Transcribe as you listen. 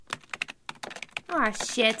Aw,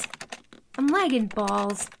 shit. I'm lagging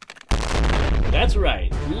balls. That's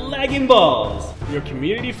right, Lagging Balls, your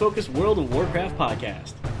community-focused World of Warcraft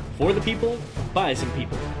podcast. For the people, by some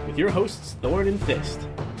people, with your hosts, Thorn and Fist.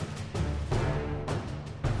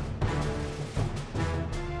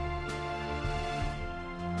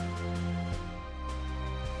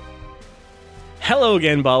 Hello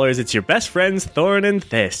again, ballers. It's your best friends, Thorn and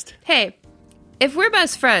Fist. Hey, if we're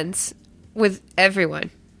best friends with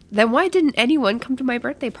everyone, then why didn't anyone come to my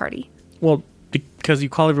birthday party? Well, because you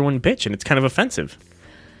call everyone bitch, and it's kind of offensive.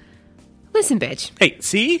 Listen, bitch. Hey,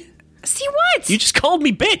 see? See what? You just called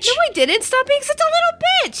me bitch! No, I didn't. Stop being such a little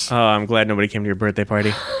bitch! Oh, I'm glad nobody came to your birthday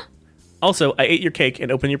party. Also, I ate your cake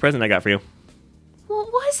and opened your present I got for you.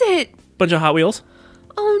 What was it? Bunch of Hot Wheels.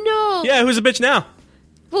 Oh, no. Yeah, who's a bitch now?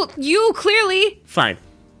 Well, you, clearly. Fine.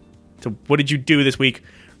 So, what did you do this week?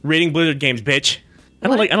 Rating Blizzard games, bitch. I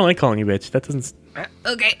don't like calling you bitch. That doesn't.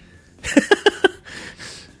 Okay.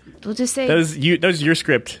 We'll just say. That was your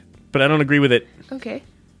script, but I don't agree with it. Okay.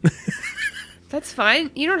 That's fine.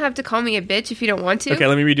 You don't have to call me a bitch if you don't want to. Okay,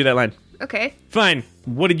 let me redo that line. Okay. Fine.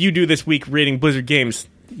 What did you do this week rating Blizzard games,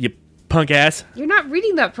 you punk ass? You're not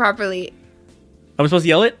reading that properly. I was supposed to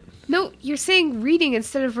yell it? No, you're saying reading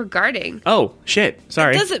instead of regarding. Oh, shit.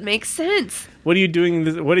 Sorry. It doesn't make sense. What are you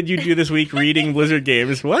doing? What did you do this week reading Blizzard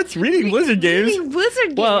games? What? Reading Blizzard games? Reading Blizzard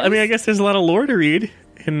games? Well, I mean, I guess there's a lot of lore to read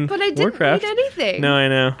in But I didn't Warcraft. read anything. No, I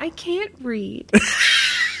know. I can't read.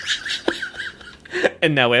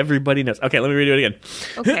 And now everybody knows. Okay, let me redo it again.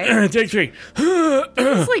 Okay. Take 3.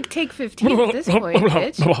 It's like take 15 at this point,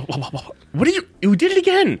 bitch. What did you did it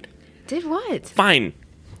again. Did what? Fine.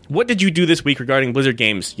 What did you do this week regarding Blizzard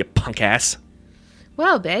games, you punk ass?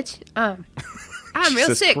 Well, bitch, I'm real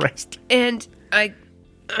Jesus sick. Christ. And I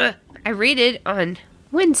raided on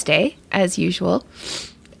Wednesday, as usual.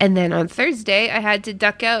 And then on Thursday, I had to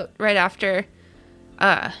duck out right after,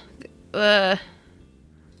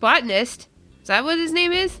 Botanist. Is that what his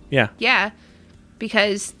name is? Yeah. Yeah.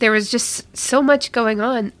 Because there was just so much going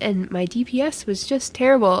on, and my DPS was just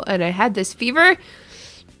terrible, and I had this fever,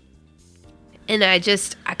 and I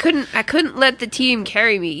couldn't let the team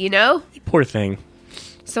carry me, you know? Poor thing.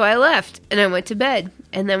 So I left, and I went to bed.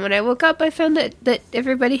 And then when I woke up, I found that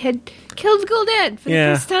everybody had killed Gul'dan for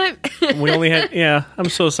the first time. We only had, I'm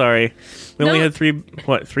so sorry. We only had 3,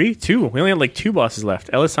 2? We only had like 2 bosses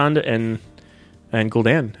left. Elisanda and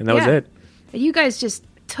Gul'dan, and that was it. And you guys just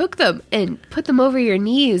took them and put them over your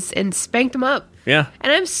knees and spanked them up. Yeah.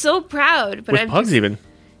 And I'm so proud. But With pugs even.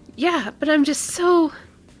 Yeah, but I'm just so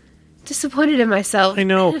disappointed in myself. I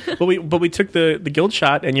know. but we took the guild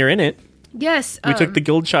shot, and you're in it. Yes. We took the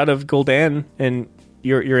guild shot of Gul'dan, and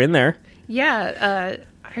you're in there. Yeah,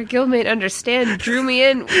 our guildmate Understand drew me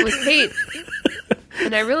in with hate,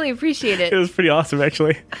 and I really appreciate it. It was pretty awesome,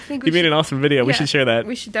 actually. I think you made an awesome video. We should share that.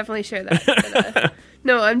 We should definitely share that. But,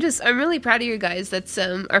 no, I'm really proud of you guys. That's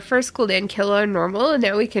our first Gul'dan kill on normal, and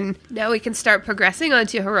now we can start progressing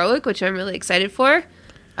onto heroic, which I'm really excited for.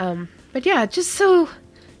 But yeah, just so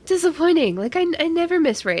disappointing. Like I never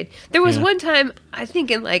miss raid. There was one time, I think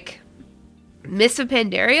in like Mists of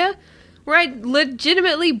Pandaria, where I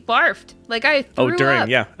legitimately barfed. Like I threw up.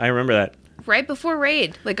 Yeah, I remember that. Right before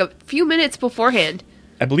raid, like a few minutes beforehand.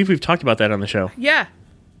 I believe we've talked about that on the show. Yeah.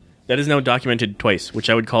 That is now documented twice, which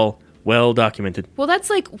I would call well documented. Well, that's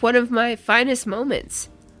like one of my finest moments.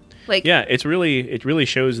 Like, yeah, it really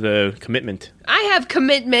shows the commitment. I have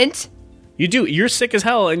commitment. You do. You're sick as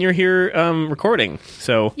hell, and you're here recording.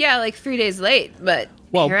 So yeah, like 3 days late, but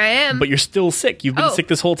here I am. But you're still sick. You've been sick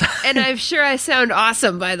this whole time, and I'm sure I sound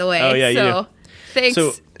awesome. By the way, oh yeah, so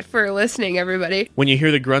thanks for listening, everybody. When you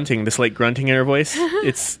hear the grunting, the slight grunting in her voice,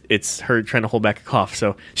 it's her trying to hold back a cough.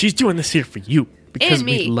 So she's doing this here for you. Because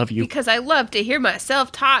we love you. Because I love to hear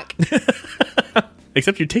myself talk.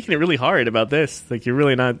 Except you're taking it really hard about this. Like, you're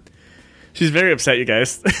really not... She's very upset, you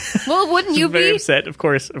guys. Well, wouldn't you be? Very upset, of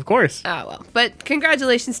course. Of course. Oh, well. But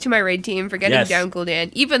congratulations to my raid team for getting down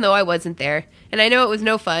Gul'dan, even though I wasn't there. And I know it was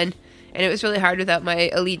no fun, and it was really hard without my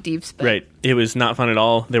elite deeps. But right. It was not fun at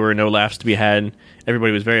all. There were no laughs to be had.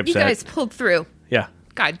 Everybody was very upset. You guys pulled through. Yeah.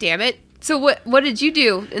 God damn it. So what did you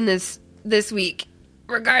do in this week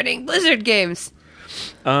regarding Blizzard games?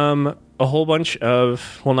 A whole bunch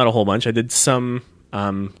of... Well, not a whole bunch. I did some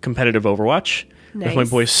competitive Overwatch with my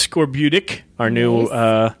boy Scorbutic, our new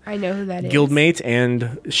I know who that is. guildmate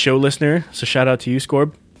and show listener. So shout out to you,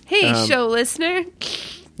 Scorb. Hey, show listener.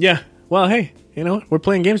 Yeah. Well, hey, you know what? We're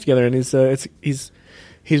playing games together, and he's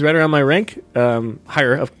right around my rank,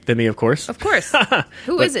 higher than me, of course. Of course.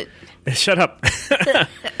 Who is it? Shut up.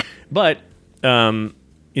 But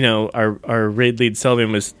you know, our raid lead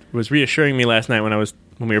Selvin was reassuring me last night when I was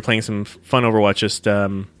when we were playing some fun Overwatch, just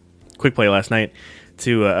quick play last night,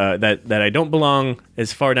 to that I don't belong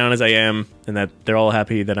as far down as I am, and that they're all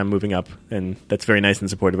happy that I'm moving up, and that's very nice and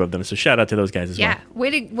supportive of them. So shout out to those guys as well. Yeah,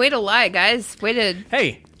 way to lie, guys. Way to...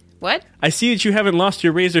 Hey, What? I see that you haven't lost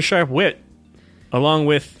your razor sharp wit, along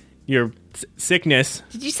with your sickness.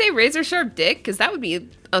 Did you say razor sharp dick? Because that would be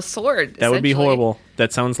a sword. That would be horrible.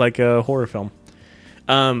 That sounds like a horror film.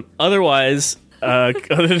 Otherwise,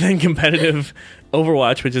 other than competitive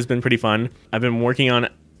Overwatch, which has been pretty fun, I've been working on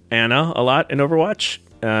Anna a lot in Overwatch.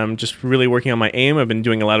 Just really working on my aim. I've been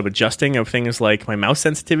doing a lot of adjusting of things like my mouse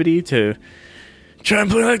sensitivity to try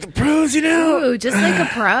and play like the pros, you know? Ooh, just like a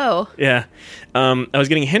pro. Yeah. I was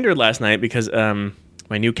getting hindered last night because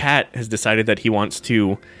my new cat has decided that he wants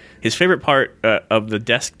to... His favorite part of the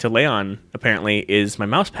desk to lay on, apparently, is my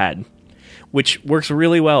mouse pad, which works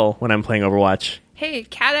really well when I'm playing Overwatch. Hey,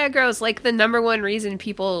 cat aggro is like the number one reason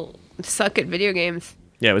people suck at video games.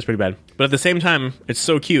 Yeah, it was pretty bad. But at the same time, it's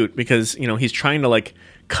so cute because, you know, he's trying to, like,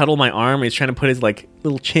 cuddle my arm. He's trying to put his, like,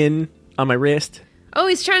 little chin on my wrist. Oh,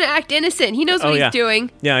 he's trying to act innocent. He knows what he's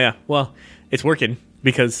doing. Yeah. Well, it's working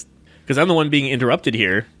because I'm the one being interrupted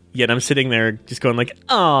here, yet I'm sitting there just going like,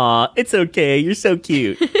 aw, it's okay. You're so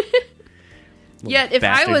cute. Yet, if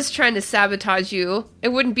bastard. I was trying to sabotage you, it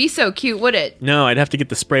wouldn't be so cute, would it? No, I'd have to get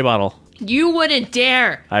the spray bottle. You wouldn't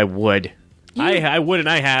dare. I would. I would, and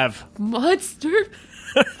I have. Monster.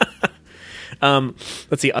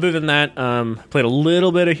 Let's see. Other than that, played a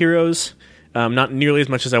little bit of Heroes. Not nearly as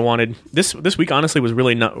much as I wanted. This week, honestly, was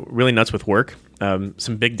really nuts with work.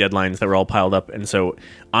 Some big deadlines that were all piled up, and so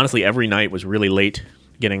honestly, every night was really late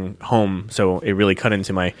getting home. So it really cut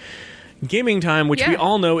into my gaming time, which we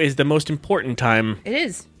all know is the most important time. It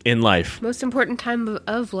is in life. Most important time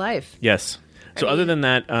of life. Yes. So other than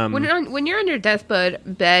that, when you're on your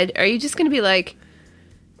deathbed, are you just going to be like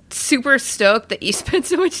super stoked that you spent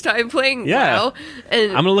so much time playing WoW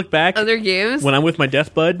and I'm gonna look back other games when I'm with my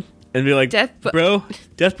death bud and be like, Death bro,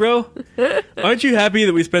 aren't you happy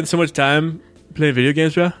that we spent so much time playing video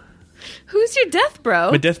games, bro? Who's your death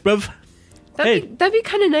bro? My death bruv. That'd be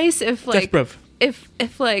kind of nice if like death bruv.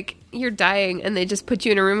 if like you're dying and they just put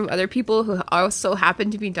you in a room of other people who also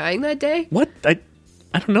happen to be dying that day. What? I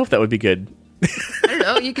don't know if that would be good. I don't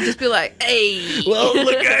know. You could just be like, hey. Well,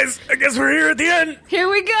 look, guys. I guess we're here at the end. Here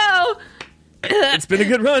we go. It's been a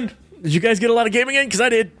good run. Did you guys get a lot of gaming in? Because I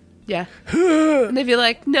did. Yeah. And they'd be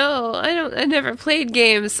like, no, I never played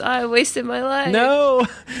games. I wasted my life. No.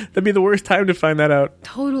 That'd be the worst time to find that out.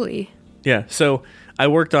 Totally. Yeah. So I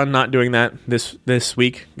worked on not doing that this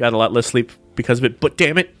week. Got a lot less sleep because of it. But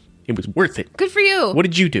damn it, it was worth it. Good for you. What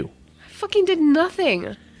did you do? I fucking did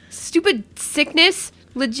nothing. Stupid sickness.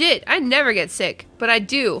 Legit, I never get sick, but I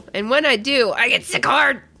do. And when I do, I get sick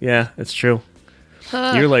hard. Yeah, that's true.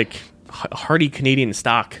 You're like hardy Canadian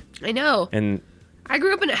stock. I know. And I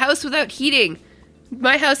grew up in a house without heating.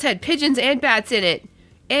 My house had pigeons and bats in it.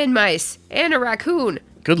 And mice. And a raccoon.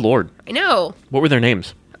 Good Lord. I know. What were their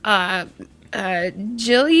names?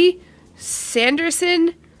 Jilly,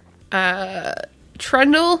 Sanderson,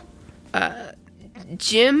 Trundle,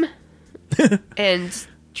 Jim, and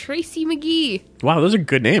Tracy McGee. Wow, those are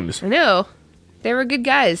good names. I know. They were good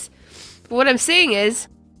guys. But what I'm saying is,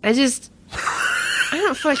 I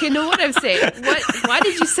don't fucking know what I'm saying. Why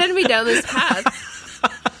did you send me down this path?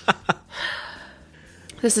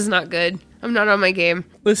 This is not good. I'm not on my game.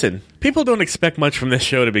 Listen, people don't expect much from this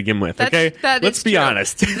show to begin with, okay? Let's be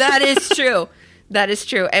honest. That is true. That is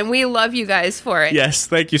true. And we love you guys for it. Yes,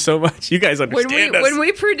 thank you so much. You guys understand us. When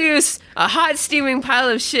we produce a hot steaming pile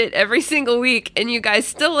of shit every single week and you guys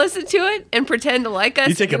still listen to it and pretend to like us.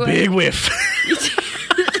 You take a big whiff.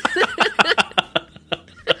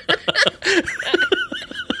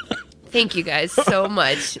 Thank you guys so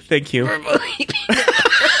much. Thank you.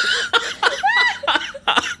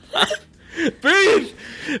 Breathe,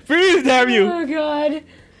 damn you. Oh,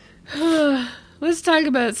 God. Let's talk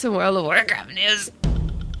about some World of Warcraft news.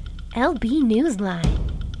 LB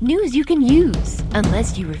Newsline. News you can use,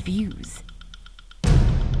 unless you refuse.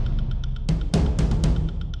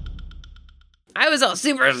 I was all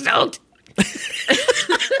super stoked.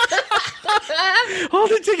 Hold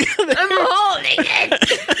it together. I'm holding it.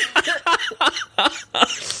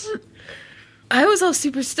 I was all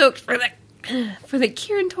super stoked for the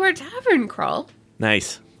Kirin Tor Tavern crawl.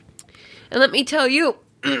 Nice. And let me tell you,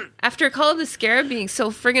 after Call of the Scarab being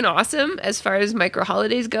so friggin' awesome as far as micro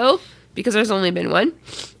holidays go, because there's only been one,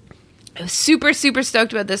 I was super, super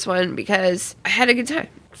stoked about this one because I had a good time.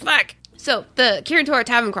 Fuck. So, the Kirin Tor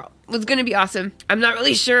Tavern crawl was going to be awesome. I'm not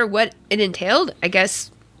really sure what it entailed. I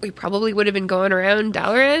guess we probably would have been going around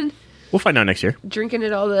Dalaran. We'll find out next year. Drinking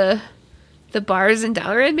at all the the bars in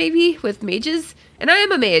Dalaran maybe with mages. And I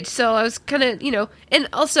am a mage, so I was kind of, and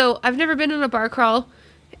also I've never been on a bar crawl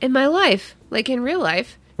in my life, like in real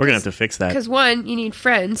life. We're going to have to fix that. Because 1, you need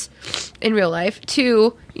friends in real life.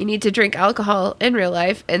 2, you need to drink alcohol in real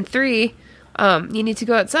life. And 3, you need to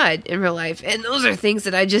go outside in real life. And those are things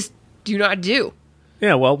that I just do not do.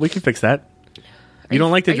 Yeah, well, we can fix that. You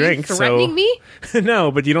don't like to drink, so... Are you threatening me?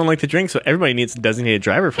 No, but you don't like to drink, so everybody needs a designated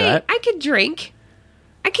driver for that. I could drink.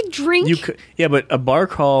 You could, yeah, but a bar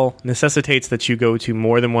crawl necessitates that you go to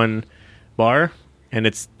more than one bar, and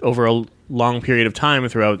it's over a long period of time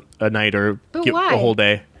throughout a night or why? A whole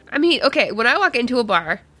day. I mean, okay, when I walk into a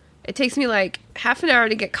bar, it takes me like half an hour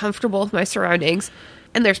to get comfortable with my surroundings,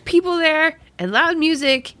 and there's people there, and loud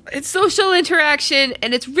music, it's social interaction,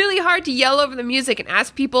 and it's really hard to yell over the music and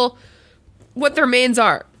ask people what their mains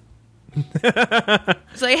are.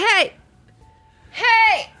 It's like, hey,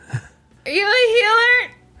 are you a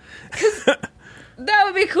healer? 'Cause that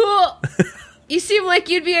would be cool. You seem like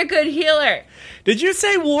you'd be a good healer. Did you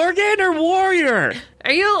say Worgen or warrior?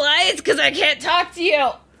 Are you lights? Because I can't talk to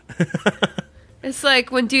you. It's like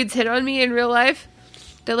when dudes hit on me in real life.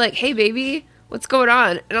 They're like, hey, baby, what's going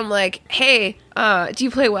on? And I'm like, hey, do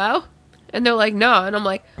you play WoW? And they're like, no. And I'm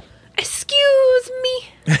like, excuse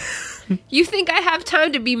me? You think I have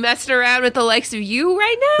time to be messing around with the likes of you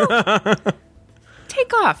right now?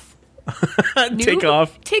 Take off. Take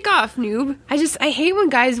off. Take off, noob. I hate when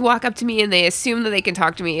guys walk up to me and they assume that they can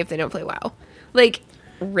talk to me if they don't play WoW. Like,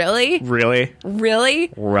 really? Really?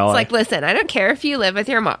 It's like, listen, I don't care if you live with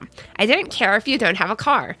your mom. I don't care if you don't have a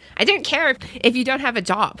car. I don't care if you don't have a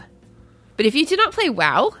job. But if you do not play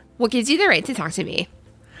WoW, what gives you the right to talk to me?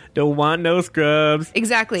 Don't want no scrubs.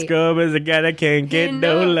 Exactly. Scrub is a guy that can't get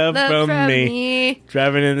no love from me.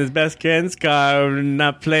 Driving in his best friend's car,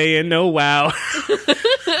 not playing no WoW.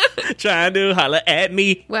 Trying to holler at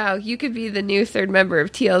me. Wow, you could be the new 3rd member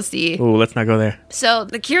of TLC. Oh, let's not go there. So,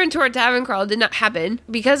 the Kirin Tor Tavern Crawl did not happen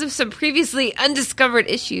because of some previously undiscovered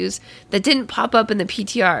issues that didn't pop up in the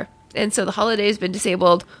PTR. And so the holiday has been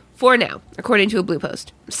disabled for now, according to a blue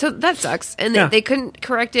post. So that sucks. And they couldn't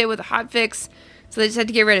correct it with a hotfix, so they just had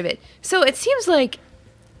to get rid of it. So it seems like,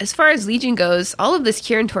 as far as Legion goes, all of this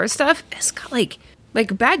Kirin Tor stuff has got like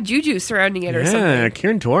bad juju surrounding it or something. Yeah,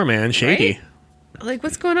 Kirin Tor, man. Shady. Right? Like,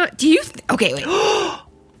 what's going on? Do you... okay, wait.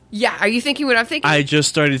 Yeah, are you thinking what I'm thinking? I just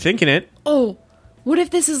started thinking it. Oh, what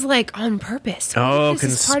if this is, like, on purpose? Oh,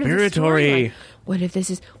 conspiratory. What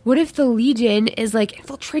if the Legion is, like,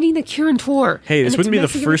 infiltrating the Kirin Tor? Hey, this wouldn't be the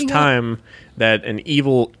first time that an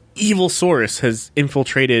evil source has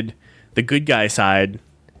infiltrated the good guy side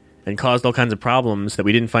and caused all kinds of problems that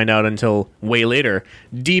we didn't find out until way later.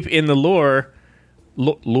 Deep in the lore...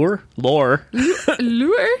 Lore?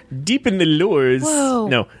 Deep in the lures. Whoa.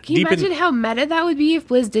 No. Can you imagine how meta that would be if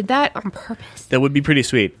Blizz did that on purpose? That would be pretty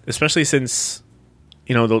sweet. Especially since,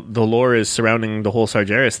 the lore is surrounding the whole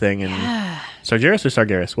Sargeras thing. And Sargeras or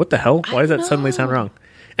Sargeras? What the hell? Why does that suddenly sound wrong?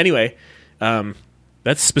 Anyway,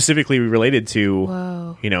 that's specifically related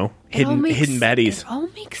to, hidden baddies. It all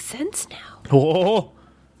makes sense now. Whoa.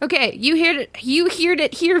 Okay, you heard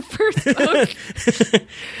it here first, folks.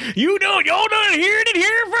 Y'all done heard it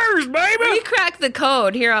here first, baby. We cracked the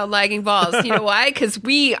code here on Lagging Balls. You know why? Because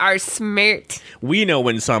we are smart. We know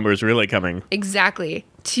when Somber is really coming. Exactly.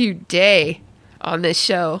 Today on this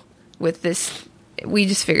show with this, we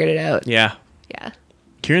just figured it out. Yeah. Yeah.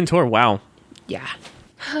 Kirin Tor, wow. Yeah.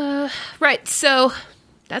 Right, so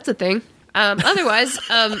that's a thing. Otherwise,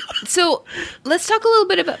 so let's talk a little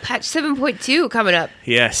bit about patch 7.2 coming up.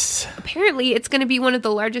 Yes. Apparently, it's going to be one of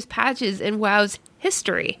the largest patches in WoW's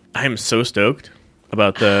history. I am so stoked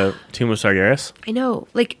about the Tomb of Sargeras. I know.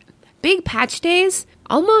 Like, big patch days,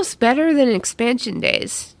 almost better than expansion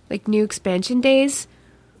days. Like, new expansion days,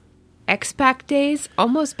 X-Pack days,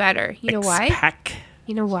 almost better. You know why? X-Pack?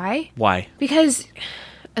 You know why? Why? Because...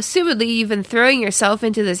 assumedly, you've been throwing yourself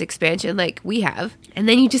into this expansion like we have, and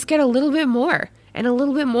then you just get a little bit more, and a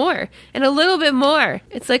little bit more, and a little bit more.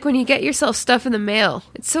 It's like when you get yourself stuff in the mail.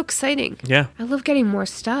 It's so exciting. Yeah. I love getting more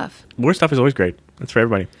stuff. More stuff is always great. That's for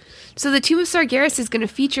everybody. So the Tomb of Sargeras is going to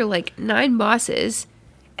feature like 9 bosses,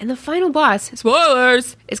 and the final boss,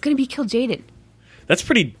 spoilers, is going to be Kil'jaeden. That's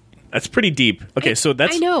pretty deep. Okay, so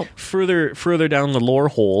that's I know. further down the lore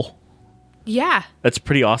hole. Yeah. That's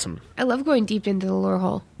pretty awesome. I love going deep into the lore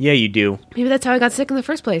hole. Yeah, you do. Maybe that's how I got sick in the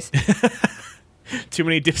first place. Too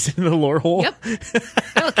many dips into the lore hole? Yep.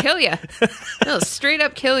 That'll kill you. That'll straight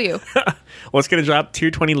up kill you. Well, it's going to drop tier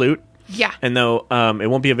 20 loot. Yeah. And though it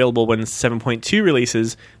won't be available when 7.2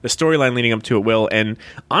 releases, the storyline leading up to it will. And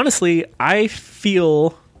honestly, I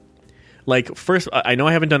feel like, first, I know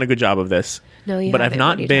I haven't done a good job of this. No, you but haven't. I've not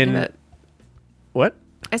What are you been... talking about? What?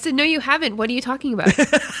 I said, no, you haven't. What are you talking about?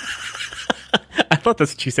 I thought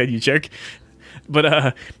that's what you said, you jerk.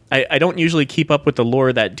 But I don't usually keep up with the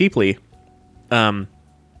lore that deeply.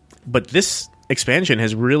 But this expansion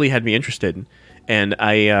has really had me interested. And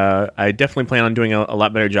I definitely plan on doing a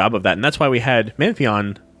lot better job of that. And that's why we had Manfi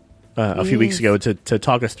on a few weeks ago to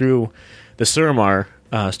talk us through the Suramar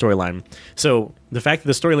storyline. So the fact that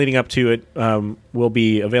the story leading up to it will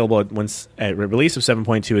be available once at release of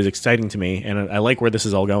 7.2 is exciting to me, and I like where this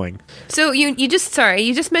is all going. So you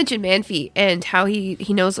just mentioned Manfi and how he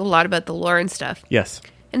knows a lot about the lore and stuff. Yes.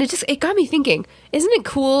 And it got me thinking, isn't it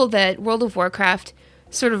cool that World of Warcraft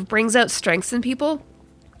sort of brings out strengths in people?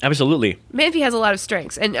 Absolutely. Manfi has a lot of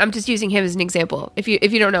strengths, and I'm just using him as an example. If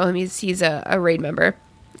you don't know him, he's a raid member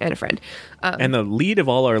and a friend. And the lead of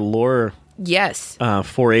all our lore yes.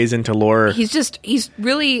 Forays into lore. He's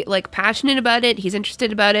really like passionate about it. He's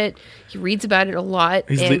interested about it. He reads about it a lot.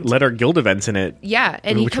 He's led our guild events in it. Yeah,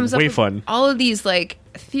 and he which comes is up way with fun. all of these like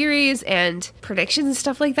theories and predictions and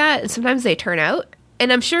stuff like that. And sometimes they turn out.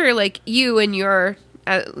 And I'm sure like you and your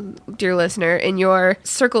dear listener, in your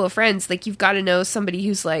circle of friends, like you've got to know somebody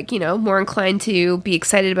who's like, more inclined to be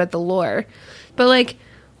excited about the lore. But like,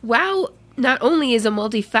 WoW not only is a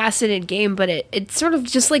multifaceted game, but it sort of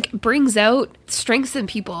just like brings out strengths in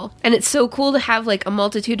people. And it's so cool to have like a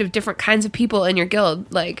multitude of different kinds of people in your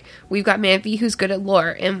guild. Like we've got Manfi who's good at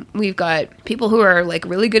lore, and we've got people who are like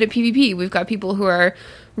really good at PvP. We've got people who are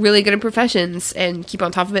really good at professions and keep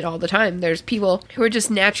on top of it all the time. There's people who are just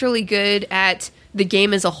naturally good at the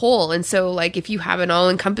game as a whole. And so like if you have an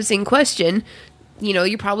all-encompassing question,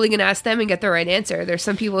 you're probably going to ask them and get the right answer. There's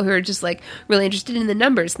some people who are just like really interested in the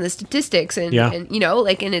numbers and the statistics and and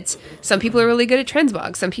it's some people are really good at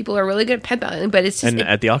transmog, some people are really good at pet battling, but it's just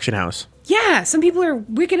at the auction house. Yeah, some people are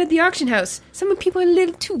wicked at the auction house. Some people are a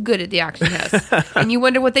little too good at the auction house. And you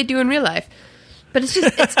wonder what they do in real life. But it's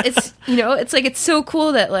just it's so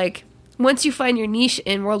cool that like once you find your niche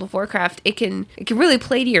in World of Warcraft, it can really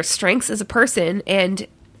play to your strengths as a person. And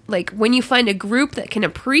like when you find a group that can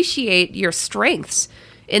appreciate your strengths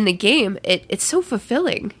in the game, it's so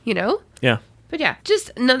fulfilling, Yeah. But yeah,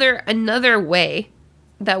 just another way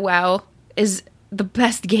that WoW is the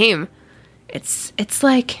best game. It's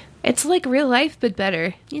like real life but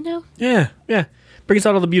better, Yeah. Brings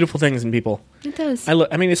out all the beautiful things in people. It does.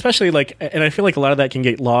 I mean, especially like, and I feel like a lot of that can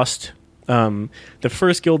get lost. The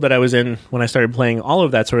first guild that I was in when I started playing, all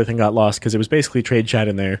of that sort of thing got lost because it was basically trade chat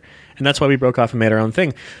in there, and that's why we broke off and made our own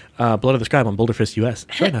thing, Blood of the Scribe on Boulderfist US.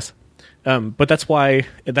 Join us. But that's why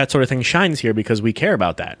that sort of thing shines here, because we care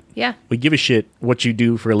about that. Yeah. We give a shit what you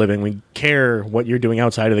do for a living. We care what you're doing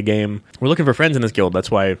outside of the game. We're looking for friends in this guild.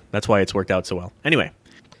 That's why it's worked out so well. Anyway.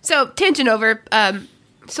 So tangent over.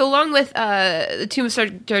 So along with the Tomb of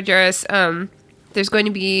Sargeras, there's going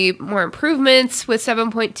to be more improvements with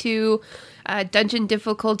 7.2. Dungeon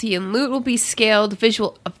difficulty and loot will be scaled.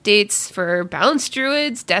 Visual updates for balanced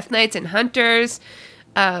druids, death knights, and hunters.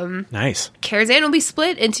 Nice. Karazhan will be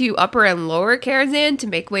split into upper and lower Karazhan to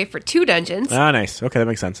make way for 2 dungeons. Ah, nice. Okay, that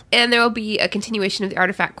makes sense. And there will be a continuation of the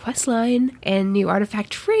artifact questline and new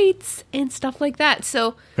artifact traits and stuff like that.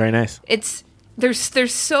 So very nice.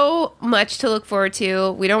 There's so much to look forward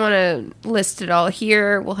to. We don't want to list it all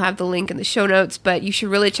here. We'll have the link in the show notes, but you should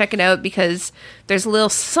really check it out because there's a little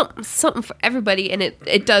something for everybody, and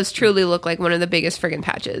it does truly look like one of the biggest friggin'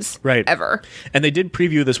 patches ever. And they did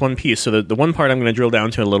preview this one piece, so the one part I'm going to drill down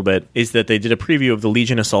to a little bit is that they did a preview of the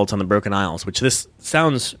Legion assaults on the Broken Isles, which this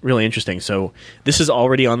sounds really interesting. So this is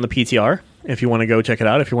already on the PTR. If you want to go check it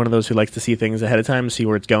out, if you're one of those who likes to see things ahead of time, see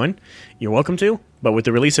where it's going, you're welcome to. But with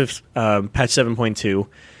the release of patch 7.2,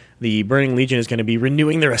 the Burning Legion is going to be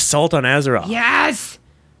renewing their assault on Azeroth. Yes!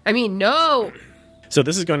 I mean, no! So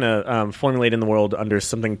this is going to formulate in the world under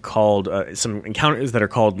something called, some encounters that are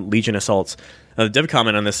called Legion assaults. The dev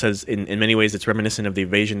comment on this says, in many ways, it's reminiscent of the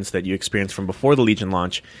invasions that you experienced from before the Legion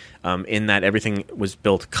launch, in that everything was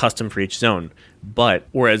built custom for each zone. But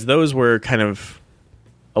whereas those were kind of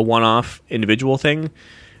a one-off individual thing,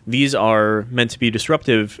 these are meant to be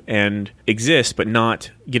disruptive and exist, but not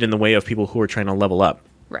get in the way of people who are trying to level up.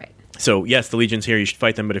 Right. So, yes, the Legion's here, you should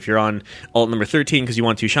fight them, but if you're on alt number 13 because you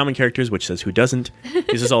want 2 shaman characters, which says who doesn't,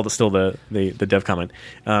 this is all still the dev comment,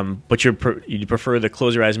 but you prefer the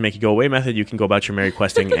close your eyes and make you go away method, you can go about your merry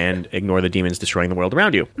questing and ignore the demons destroying the world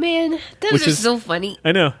around you. Man, those are so funny.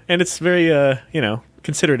 I know, and it's very,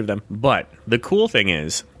 considerate of them. But the cool thing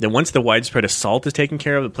is that once the widespread assault is taken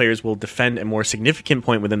care of, the players will defend a more significant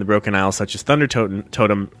point within the Broken Isles, such as Thunder Totem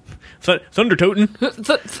in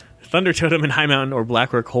High Mountain or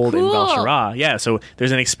Blackrock Hold in Val Shara. Yeah, so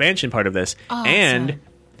there's an expansion part of this. Awesome. And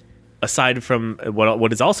aside from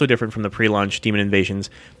what is also different from the pre-launch Demon Invasions,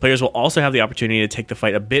 players will also have the opportunity to take the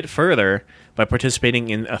fight a bit further by participating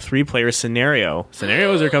in a 3-player scenario.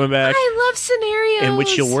 Scenarios are coming back. I love scenarios. In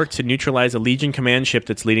which you'll work to neutralize a Legion command ship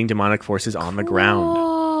that's leading demonic forces on the ground.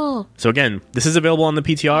 Cool. So again, this is available on the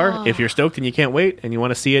PTR. If you're stoked and you can't wait and you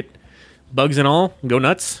want to see it, bugs and all, go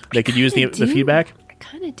nuts. They could use the feedback. I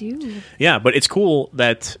kind of do. Yeah, but it's cool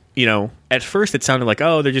that, at first it sounded like,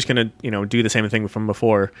 oh, they're just going to, do the same thing from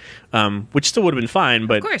before, which still would have been fine,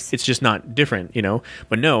 but it's just not different,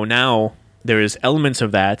 But no, now there's elements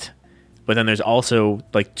of that, but then there's also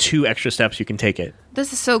like 2 extra steps you can take it.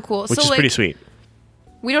 This is so cool. Which is pretty sweet.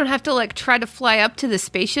 We don't have to like try to fly up to the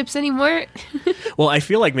spaceships anymore. Well, I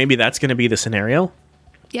feel like maybe that's going to be the scenario.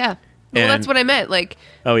 Yeah. Well, that's what I meant. Like,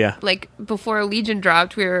 oh yeah, like before Legion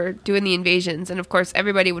dropped, we were doing the invasions, and of course,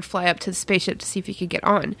 everybody would fly up to the spaceship to see if you could get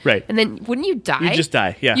on. Right. And then wouldn't you die? You'd just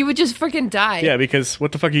die. Yeah. You would just freaking die. Yeah, because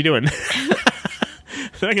what the fuck are you doing?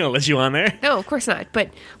 They're not gonna let you on there. No, of course not. But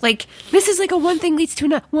like, this is like a one thing leads to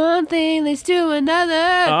another. One thing leads to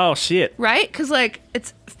another. Oh shit! Right? Because like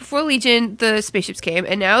it's before Legion, the spaceships came,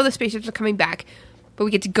 and now the spaceships are coming back. But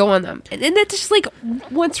we get to go on them. And then that's just like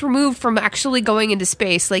once removed from actually going into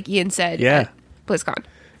space, like Ian said at BlizzCon.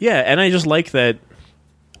 Yeah, and I just like that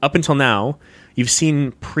up until now, you've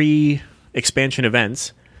seen pre-expansion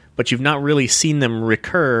events, but you've not really seen them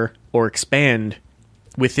recur or expand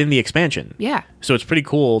within the expansion. Yeah. So it's pretty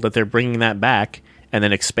cool that they're bringing that back and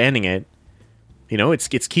then expanding it.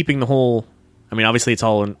 It's keeping the whole... I mean, obviously it's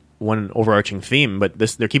all in one overarching theme, but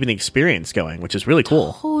they're keeping the experience going, which is really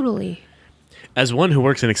cool. Totally. As one who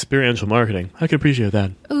works in experiential marketing, I can appreciate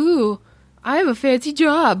that. Ooh, I have a fancy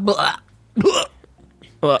job. Blah.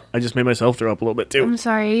 I just made myself throw up a little bit, too. I'm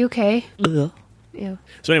sorry, are you okay? Ew.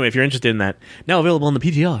 So anyway, if you're interested in that, now available on the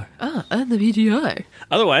PTR. On the PTR.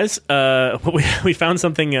 Otherwise, we found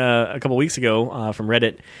something a couple weeks ago from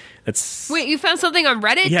Reddit. Wait, you found something on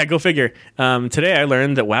Reddit? Yeah, go figure. Today I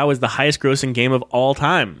learned that WoW is the highest grossing game of all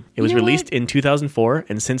time. It was released in 2004,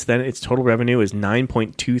 and since then its total revenue is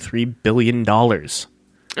 $9.23 billion.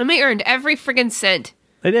 And they earned every friggin' cent.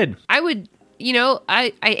 They did. I would,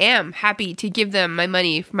 I am happy to give them my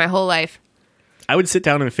money for my whole life. I would sit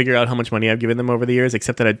down and figure out how much money I've given them over the years,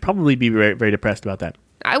 except that I'd probably be very, very depressed about that.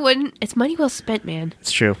 I wouldn't. It's money well spent, man.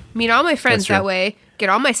 It's true. Meet all my friends that way. Get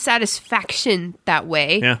all my satisfaction that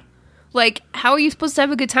way. Yeah. Like, how are you supposed to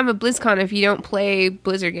have a good time at BlizzCon if you don't play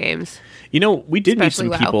Blizzard games? We did meet some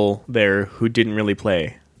WoW. people there who didn't really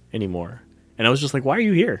play anymore. And I was just like, why are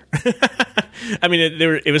you here? I mean,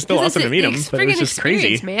 it was still awesome to meet them, but it was just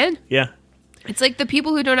crazy. Man. Yeah. It's like the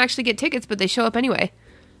people who don't actually get tickets, but they show up anyway.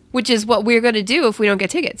 Which is what we're going to do if we don't get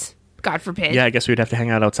tickets. God forbid. Yeah, I guess we'd have to hang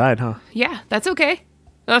out outside, huh? Yeah, that's okay.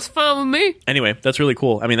 That's fine with me. Anyway, that's really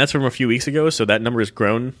cool. I mean, that's from a few weeks ago, so that number has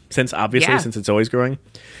grown since it's always growing.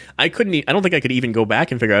 I don't think I could even go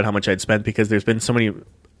back and figure out how much I'd spent because there's been so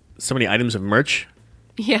many items of merch.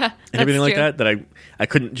 Yeah, and everything like that I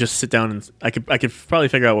couldn't just sit down and I could probably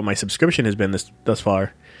figure out what my subscription has been thus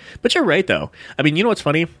far. But you're right though. I mean, you know what's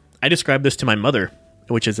funny? I described this to my mother,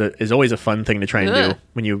 which is always a fun thing to try and do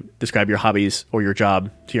when you describe your hobbies or your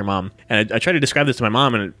job to your mom. And I tried to describe this to my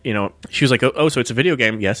mom, and she was like, "Oh, so it's a video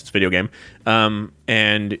game?" Yes, it's a video game.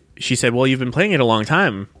 And she said, "Well, you've been playing it a long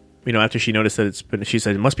time." After she noticed that she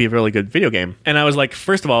said it must be a really good video game. And I was like,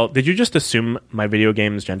 first of all, did you just assume my video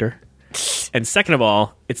game's gender? And second of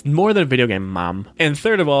all, it's more than a video game, Mom. And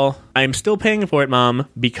third of all, I'm still paying for it, Mom,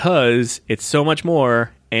 because it's so much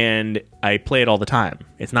more. And I play it all the time.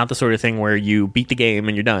 It's not the sort of thing where you beat the game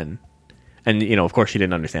and you're done. And, of course she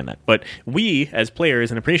didn't understand that. But we, as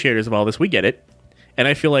players and appreciators of all this, we get it. And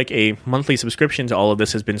I feel like a monthly subscription to all of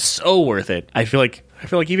this has been so worth it. I feel like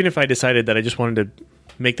even if I decided that I just wanted to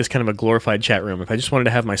make this kind of a glorified chat room, if I just wanted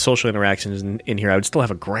to have my social interactions in here, I would still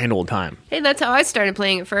have a grand old time. Hey, that's how I started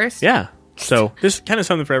playing it first. Yeah. So this is kind of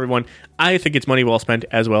something for everyone. I think it's money well spent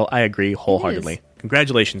as well. I agree wholeheartedly.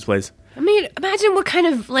 Congratulations, Blaze. I mean, imagine what kind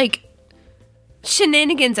of,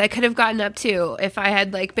 shenanigans I could have gotten up to if I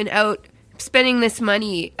had, been out spending this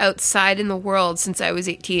money outside in the world since I was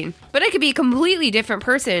 18. But I could be a completely different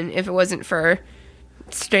person if it wasn't for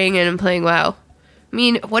staying in and playing WoW. I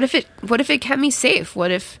mean, what if it kept me safe?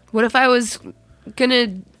 What if I was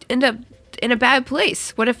gonna end up in a bad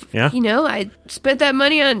place? What if, I spent that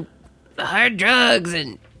money on hard drugs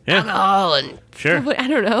and alcohol and I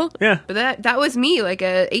don't know. Yeah. But that was me, like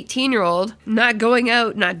a 18-year-old, not going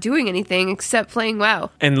out, not doing anything except playing WoW.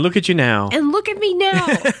 And look at you now. And look at me now.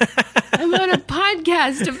 I'm on a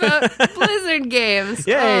podcast about Blizzard games.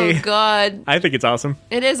 Yay. Oh, God. I think it's awesome.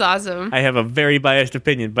 It is awesome. I have a very biased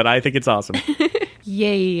opinion, but I think it's awesome.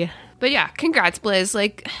 Yay. But yeah, congrats, Blizz.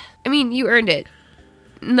 I mean, you earned it.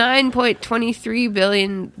 $9.23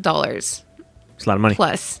 billion It's a lot of money.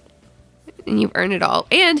 plus. And you've earned it all.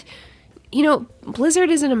 And, you know, Blizzard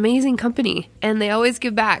is an amazing company. And they always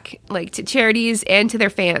give back, like, to charities and to their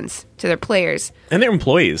fans, to their players, And their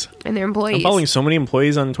employees. and their employees. I'm following so many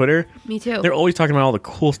employees on Twitter. Me too. They're always talking about all the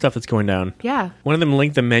cool stuff that's going down. Yeah. One of them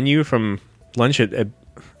linked the menu from lunch at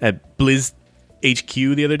Blizz HQ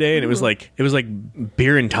the other day, and it was like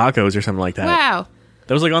beer and tacos or something like that. Wow.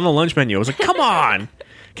 That was like on the lunch menu. I was like, come on,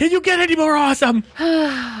 can you get any more awesome?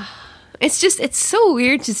 It's so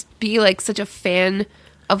weird to be, like, such a fan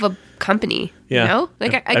of a company. Yeah, You know?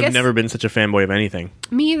 Like, I I've guess. never been such a fanboy of anything.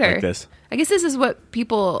 Me either. like this. I guess this is what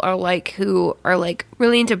people are like who are, like,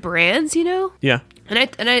 really into brands, you know? Yeah, And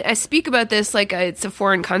I speak about this like it's a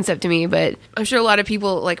foreign concept to me, but I'm sure a lot of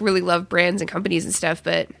people, like, really love brands and companies and stuff,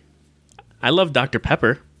 but I love Dr.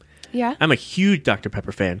 Pepper. yeah. I'm a huge Dr.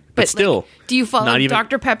 Pepper fan, but like, still, do you follow not even-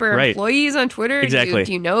 Dr. Pepper right. employees on Twitter? Exactly.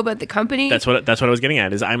 Do you know about the company? that's what I was getting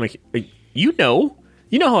at. Is I'm you know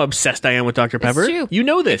how obsessed I am with Dr. Pepper. true. You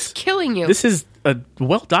know this. killing you. This is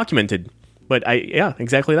well documented, but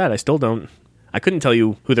exactly that. I still don't. I couldn't tell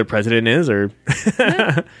you who their president is, or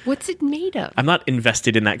What's it made of? I'm not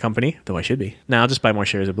invested in that company, though I should be. Now I'll just buy more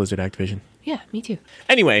shares of Blizzard Activision. Yeah, me too.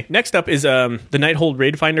 Anyway, next up is the Nighthold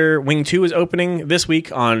Raid Finder Wing 2 is opening this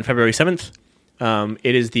week on February 7th.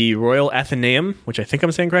 It is the Royal Athenaeum, which I think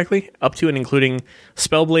I'm saying correctly, up to and including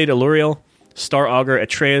Spellblade Eluriel, Star Augur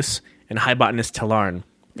Atreus, and High Botanist Talarn.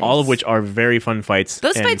 All of which are very fun fights.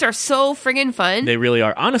 Those and fights are so friggin' fun. They really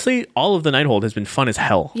are. Honestly, all of the Nighthold has been fun as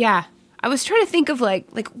hell. Yeah. I was trying to think of like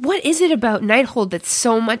what is it about Nighthold that's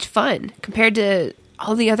so much fun compared to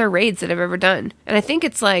all the other raids that I've ever done. And I think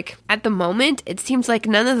it's like, at the moment, it seems like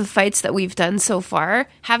none of the fights that we've done so far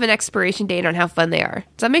have an expiration date on how fun they are.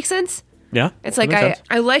 Does that make sense? Yeah. It's that like makes sense.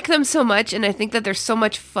 I like them so much, and I think that they're so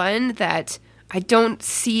much fun that I don't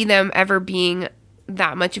see them ever being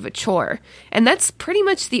that much of a chore. And that's pretty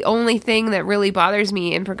much the only thing that really bothers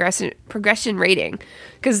me in progression rating.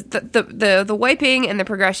 Because the wiping and the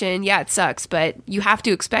progression, yeah, it sucks, but you have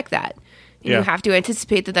to expect that. And Yeah. you have to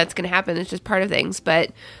anticipate that that's going to happen. It's just part of things.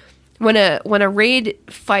 But when a raid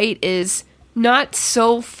fight is not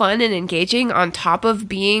so fun and engaging on top of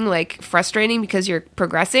being like frustrating because you're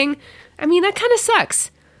progressing, I mean, that kind of sucks.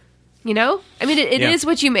 You know? I mean, it Yeah. is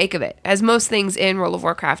what you make of it, as most things in World of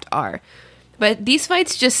Warcraft are. But these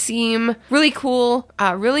fights just seem really cool,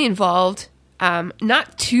 really involved,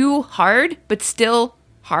 not too hard, but still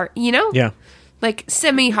hard, you know? Yeah. Like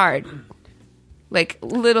semi-hard. Like a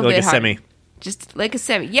little Like bit a hard. semi. Just like a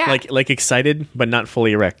semi. Yeah, Like excited, but not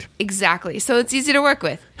fully erect. exactly. So it's easy to work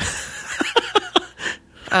with.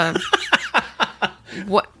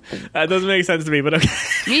 What? That doesn't make sense to me, but okay.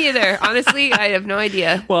 Me either. Honestly, I have no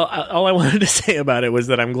idea. Well, all I wanted to say about it was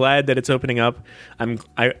that I'm glad that it's opening up.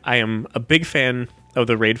 I am a big fan of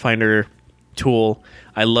the Raid Finder tool.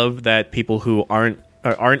 I love that people who aren't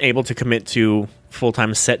able to commit to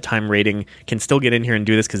full-time set time raiding can still get in here and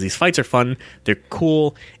do this, because these fights are fun, they're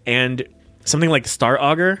cool, and something like Star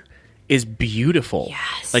Augur is beautiful.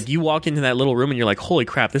 Yes. Like, you walk into that little room and you're like, holy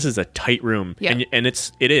crap, this is a tight room. Yeah. And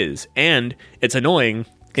it is. And it's annoying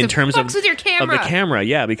in it terms of, fucks with your camera. of the camera,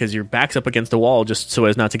 yeah, because your back's up against the wall just so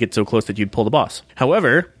as not to get so close that you'd pull the boss.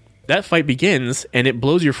 However, that fight begins and it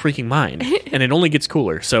blows your freaking mind, and it only gets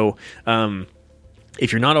cooler. So,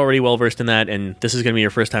 if you're not already well versed in that, and this is going to be your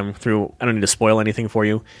first time through, I don't need to spoil anything for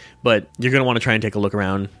you, but you're going to want to try and take a look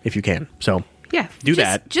around if you can. So, Yeah. Do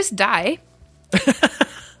that. Just die.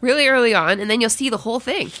 Really early on, and then you'll see the whole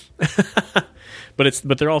thing. but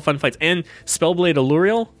they're all fun fights. And Spellblade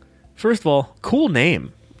Eluriel, first of all, cool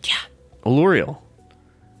name. Yeah. Eluriel.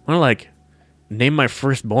 I want to name my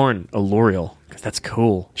firstborn Eluriel, because that's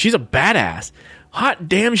cool. She's a badass. Hot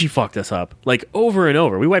damn, she fucked us up over and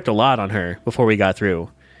over. We wiped a lot on her before we got through,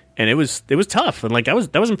 and it was tough, and that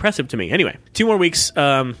was impressive to me. Anyway, 2 more weeks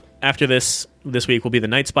after this week will be the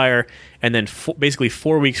Nightspire, and then basically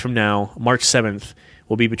 4 weeks from now, March 7th,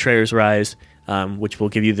 will be Betrayer's Rise, which will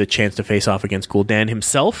give you the chance to face off against Gul'dan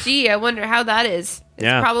himself. Gee, I wonder how that is. It's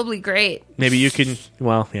Yeah. probably great. Maybe you can.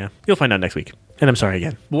 Well, yeah, you'll find out next week. And I'm sorry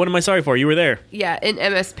again. But what am I sorry for? You were there. Yeah, in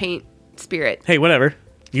MS Paint spirit. Hey, whatever.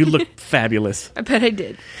 You look fabulous. I bet I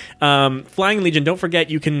did. Flying Legion, don't forget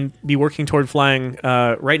you can be working toward flying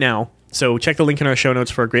right now. So check the link in our show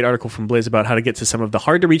notes for a great article from Blizz about how to get to some of the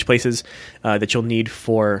hard-to-reach places that you'll need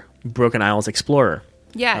for Broken Isles Explorer.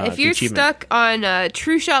 Yeah, if the you're achievement. stuck on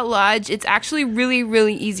True Shot Lodge, it's actually really,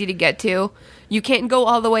 really easy to get to. You can't go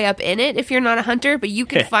all the way up in it if you're not a hunter, but you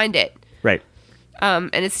can Okay. find it. Right. And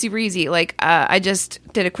it's super easy. I just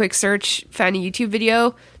did a quick search, found a YouTube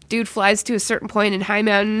video. dude flies to a certain point in High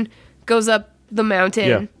Mountain, goes up the mountain,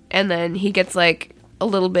 Yeah. and then he gets like a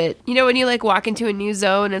little bit, you know, when you like walk into a new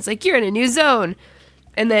zone, it's like you're in a new zone,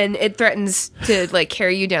 and then it threatens to like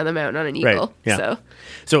carry you down the mountain on an eagle. Right, yeah. So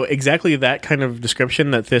So exactly that kind of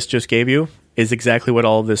description that this just gave you is exactly what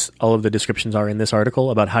all of the descriptions are in this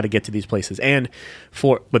article about how to get to these places,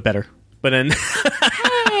 but better. But then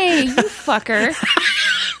hey, you fucker,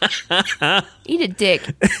 eat a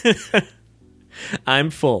dick. I'm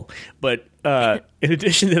full. But in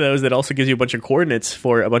addition to those, that also gives you a bunch of coordinates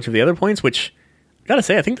for a bunch of the other points, which I gotta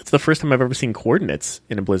say, I think that's the first time I've ever seen coordinates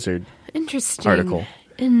in a Blizzard Interesting article.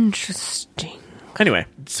 Interesting. Anyway,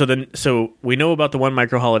 so we know about the one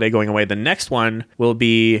micro holiday going away. The next one will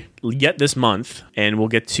be yet this month, and we'll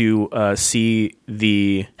get to see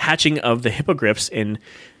the hatching of the hippogriffs in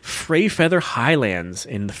Freyfeather Highlands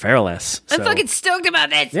in the Fairless. I'm fucking stoked about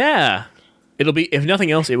this. Yeah. It'll be, if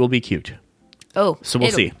nothing else, it will be cute. Oh, So we'll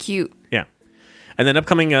it'll see. be cute. Yeah. And then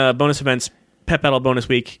upcoming bonus events, Pet Battle bonus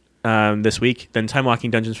week this week, then Time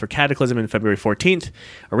Walking Dungeons for Cataclysm in February 14th,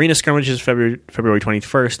 Arena Skirmishes February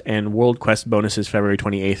 21st, and World Quest bonuses February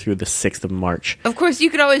 28th through the 6th of March. Of course, you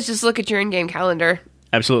could always just look at your in-game calendar.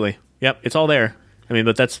 Absolutely. Yep, it's all there. I mean,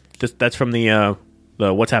 but that's from the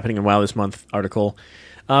What's Happening in WoW this month article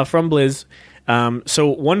from Blizz. So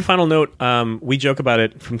one final note, we joke about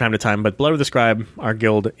it from time to time, but Blood of the Scribe, our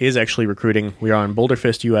guild, is actually recruiting. We are on Boulder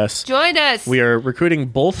Fist US. Join us. We are recruiting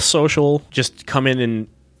both social, just come in and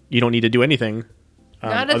you don't need to do anything.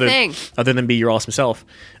 Not a thing. Other than be your awesome self.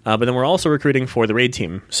 But then we're also recruiting for the raid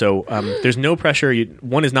team. So there's no pressure.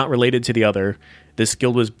 One is not related to the other. This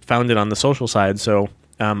guild was founded on the social side. So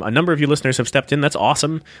a number of you listeners have stepped in. That's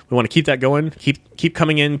awesome. We want to keep that going. Keep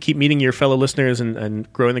coming in. Keep meeting your fellow listeners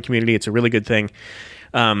and growing the community. It's a really good thing.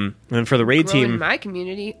 And for the raid Growing team, my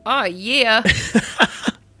community. Oh, yeah.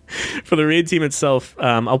 for the raid team itself,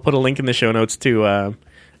 I'll put a link in the show notes to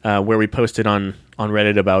where we posted on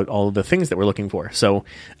Reddit about all of the things that we're looking for. So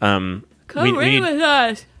Come raid with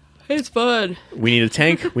us. It's fun. we need a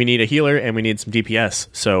tank, we need a healer, and we need some DPS.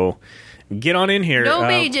 So get on in here. No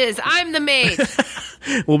mages. I'm the mage.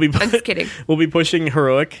 We'll be I'm just kidding. We'll be pushing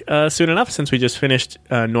heroic soon enough since we just finished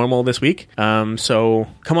normal this week. So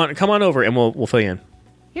come on over and we'll fill you in.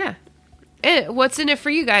 Yeah. And what's in it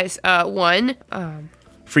for you guys? One,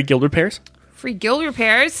 Free guild repairs. free guild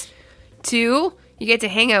repairs. Two, you get to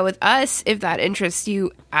hang out with us if that interests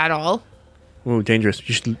you at all. Ooh, dangerous.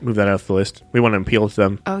 You should move that off the list. We want to appeal to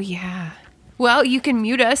them. Oh, yeah. Well, you can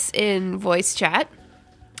mute us in voice chat.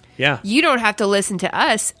 Yeah. You don't have to listen to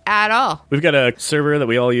us at all. We've got a server that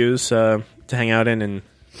we all use to hang out in and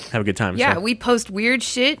have a good time. Yeah, so. we post weird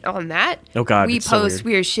shit on that. Oh, God, We it's so post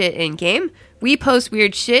weird. weird shit in game. We post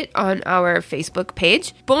weird shit on our Facebook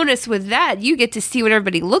page. Bonus with that, you get to see what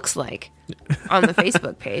everybody looks like on the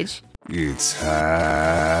Facebook page. It's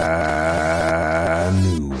high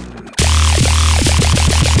noon.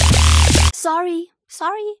 Sorry.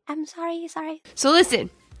 So listen,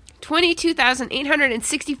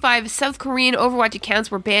 22,865 South Korean Overwatch accounts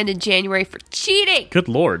were banned in January for cheating. Good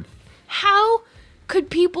Lord. How could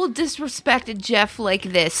people disrespect Jeff like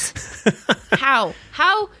this? How?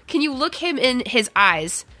 How can you look him in his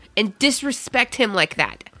eyes and disrespect him like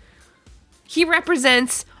that? He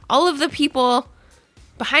represents all of the people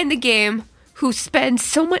behind the game who spend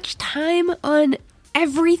so much time on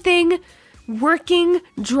everything, working,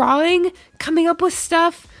 drawing, coming up with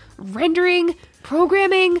stuff, rendering,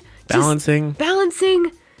 programming, just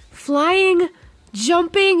balancing, flying,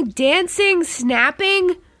 jumping, dancing,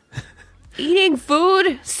 snapping, eating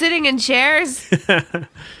food, sitting in chairs,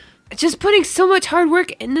 just putting so much hard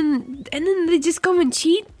work, and then they just go and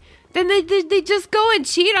cheat. Then they just go and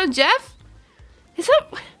cheat on Jeff. Is that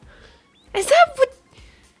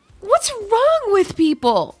what's wrong with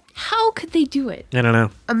people? How could they do it? I don't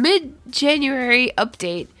know. A mid-January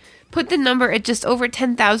update put the number at just over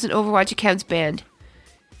 10,000 Overwatch accounts banned.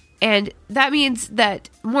 And that means that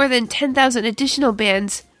more than 10,000 additional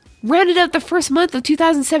bans rounded out the first month of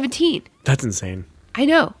 2017. That's insane. I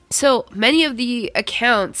know. So many of the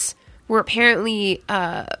accounts were apparently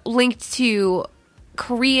linked to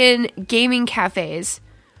Korean gaming cafes.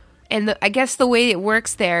 And I guess the way it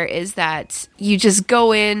works there is that you just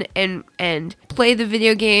go in and play the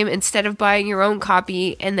video game instead of buying your own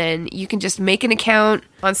copy. And then you can just make an account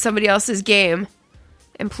on somebody else's game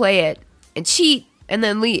and play it and cheat and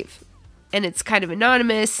then leave. And it's kind of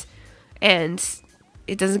anonymous and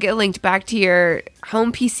it doesn't get linked back to your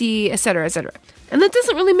home PC, etc., etc. And that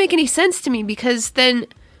doesn't really make any sense to me because then,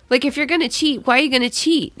 like, if you're going to cheat, why are you going to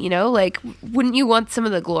cheat? You know, like, wouldn't you want some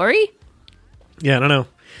of the glory? Yeah, I don't know.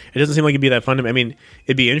 It doesn't seem like it'd be that fun to me. I mean,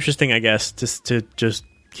 it'd be interesting, I guess, to just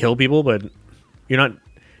kill people, but you're not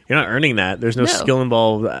earning that. There's no skill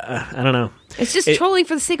involved. I don't know. It's just trolling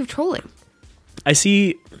for the sake of trolling. I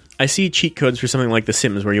see cheat codes for something like The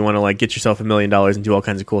Sims where you want to like get yourself $1 million and do all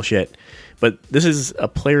kinds of cool shit. But this is a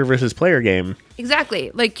player versus player game. Exactly.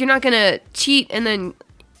 Like, you're not going to cheat and then,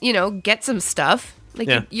 get some stuff. Like,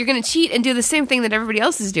 you're going to cheat and do the same thing that everybody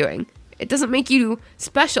else is doing. It doesn't make you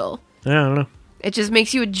special. Yeah, I don't know. It just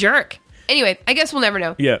makes you a jerk. Anyway, I guess we'll never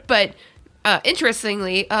know. Yeah. But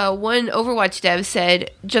interestingly, one Overwatch dev said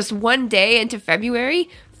just one day into February,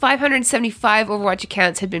 575 Overwatch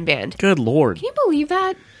accounts had been banned. Good Lord. Can you believe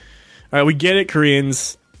that? All right, we get it,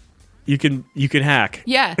 Koreans. You can hack.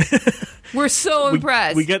 Yeah. We're so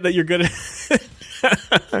impressed. We get that you're good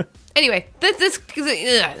at... Anyway,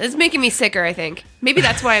 that's making me sicker, I think. Maybe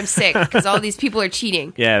that's why I'm sick, because all these people are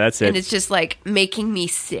cheating. Yeah, that's it. And it's just, like, making me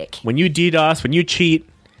sick. When you DDoS, when you cheat,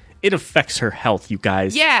 it affects her health, you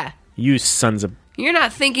guys. Yeah. You sons of... You're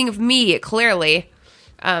not thinking of me, clearly.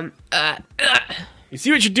 You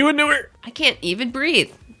see what you're doing to her? I can't even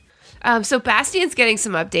breathe. So Bastion's getting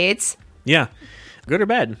some updates. Yeah. Good or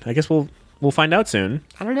bad? I guess we'll find out soon.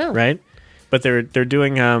 I don't know. Right? But they're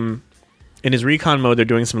doing in his recon mode, they're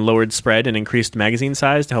doing some lowered spread and increased magazine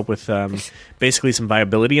size to help with basically some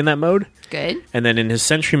viability in that mode. Good. And then in his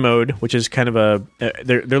sentry mode, which is kind of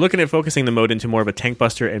they're looking at focusing the mode into more of a tank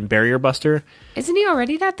buster and barrier buster. Isn't he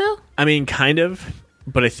already that though? I mean, kind of,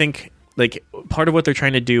 but I think like part of what they're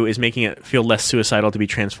trying to do is making it feel less suicidal to be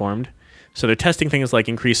transformed. So they're testing things like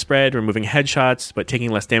increased spread, removing headshots, but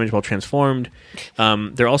taking less damage while transformed.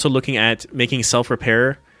 They're also looking at making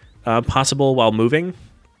self-repair possible while moving.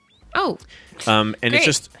 Oh, and great. It's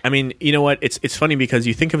just, I mean, you know what? It's funny because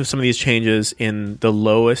you think of some of these changes in the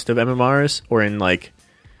lowest of MMRs or in like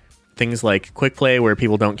things like quick play where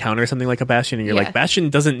people don't counter something like a Bastion, and you're like, Bastion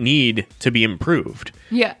doesn't need to be improved.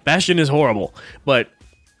 Yeah. Bastion is horrible. But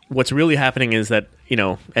what's really happening is that,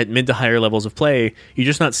 at mid to higher levels of play, you're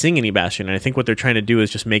just not seeing any Bastion. And I think what they're trying to do is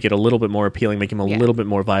just make it a little bit more appealing, make him a little bit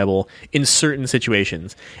more viable in certain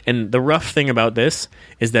situations. And the rough thing about this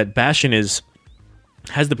is that Bastion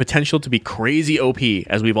has the potential to be crazy OP,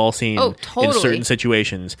 as we've all seen in certain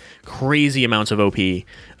situations. Crazy amounts of OP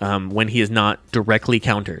when he is not directly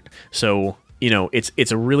countered. So,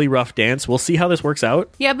 it's a really rough dance. We'll see how this works out.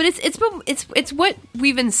 Yeah, but it's what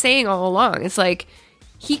we've been saying all along. It's like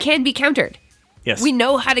he can be countered. Yes. We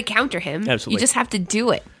know how to counter him. Absolutely. You just have to do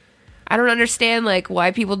it. I don't understand like why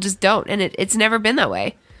people just don't, and it's never been that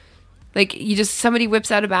way. Like, somebody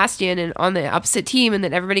whips out a Bastion and on the opposite team, and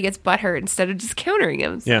then everybody gets butthurt instead of just countering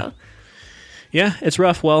him. So. Yeah, it's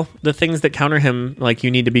rough. Well, the things that counter him, like,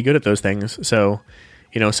 you need to be good at those things. So,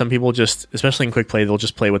 some people just, especially in quick play, they'll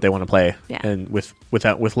just play what they want to play. Yeah. And with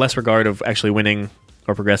less regard of actually winning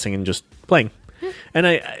or progressing and just playing. Yeah. And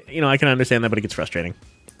I can understand that, but it gets frustrating.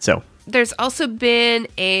 So. There's also been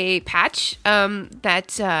a patch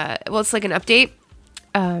it's like an update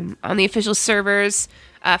on the official servers.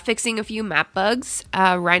 Fixing a few map bugs.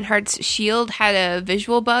 Reinhardt's shield had a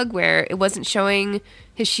visual bug where it wasn't showing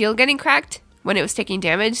his shield getting cracked when it was taking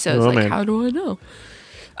damage. So it's like, how do I know?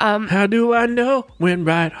 How do I know when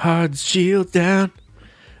Reinhardt's shield down?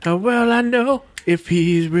 How well I know if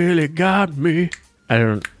he's really got me. I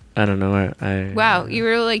don't know. Wow, you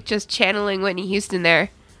were like just channeling Whitney Houston there.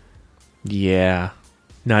 Yeah,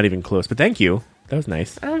 not even close. But thank you. That was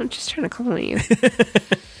nice. I'm just trying to compliment you.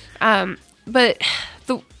 But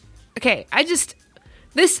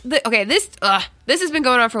this has been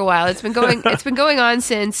going on for a while. It's been going on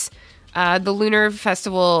since the Lunar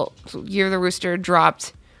Festival Year of the Rooster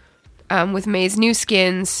dropped with May's new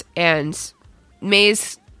skins, and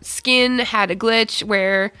May's skin had a glitch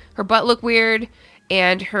where her butt looked weird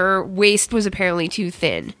and her waist was apparently too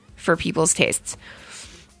thin for people's tastes.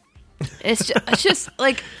 It's just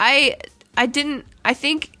like I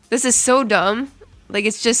think this is so dumb. Like,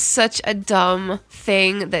 it's just such a dumb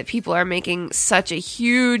thing that people are making such a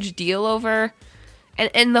huge deal over.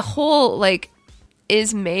 And the whole, like,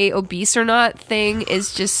 is May obese or not thing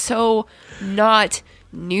is just so not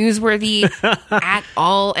newsworthy at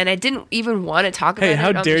all. And I didn't even want to talk about it. Hey,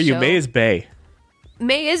 how dare you? May is bae.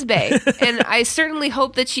 May is bae. And I certainly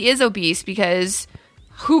hope that she is obese, because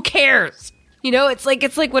who cares?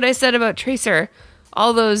 It's like what I said about Tracer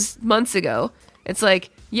all those months ago. It's like,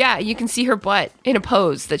 yeah, you can see her butt in a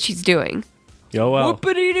pose that she's doing. Yo, well.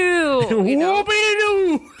 Whoopity-doo!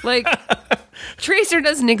 Whoopity-doo! Like, Tracer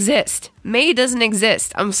doesn't exist. May doesn't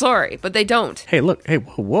exist. I'm sorry, but they don't. Hey, look. Hey,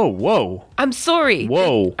 whoa. I'm sorry.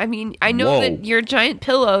 Whoa. I mean, I know that your giant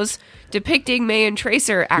pillows depicting May and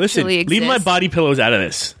Tracer actually exist. Leave my body pillows out of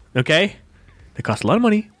this, okay? They cost a lot of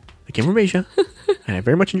money. They came from Asia, and I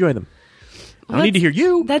very much enjoy them. I don't need to hear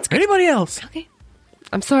you. That's or good. anybody else. Okay.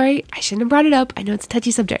 I'm sorry. I shouldn't have brought it up. I know it's a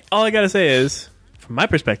touchy subject. All I gotta say is, from my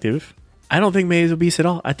perspective, I don't think May is obese at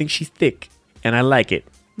all. I think she's thick, and I like it.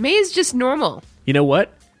 May is just normal. You know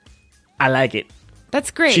what? I like it.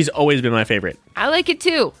 That's great. She's always been my favorite. I like it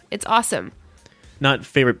too. It's awesome. Not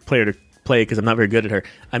favorite player to play because I'm not very good at her.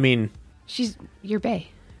 I mean, She's your bae.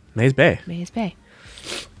 May's bae. May is bae.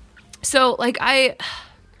 So like I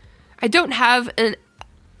don't have an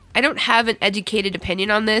educated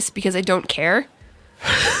opinion on this because I don't care.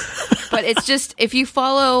 But it's just if you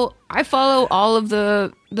follow, I follow all of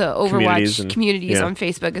the Overwatch communities yeah. on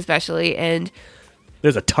Facebook especially, and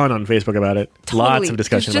There's a ton on Facebook about it. totally, Lots of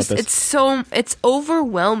discussion about this. It's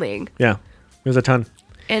overwhelming. Yeah, there's a ton.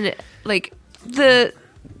 And like the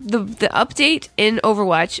update in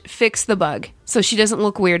Overwatch fixed the bug, so she doesn't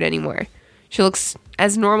look weird anymore. She looks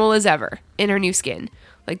as normal as ever in her new skin.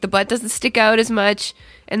 Like the butt doesn't stick out as much,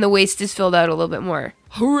 and the waist is filled out a little bit more.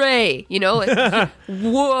 Hooray! You know, like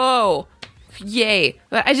whoa, yay!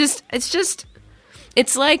 But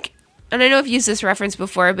it's like, and I know I've used this reference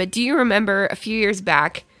before, but do you remember a few years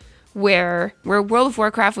back where World of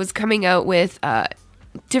Warcraft was coming out with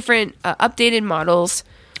different updated models?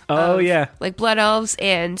 Oh, yeah. Like Blood Elves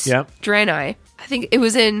and Yep. Draenei. I think it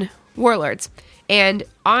was in Warlords. And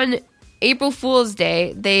on April Fool's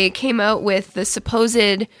Day, they came out with the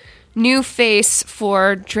supposed new face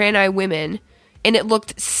for Draenei women, and it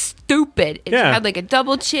looked stupid. It Yeah. had like a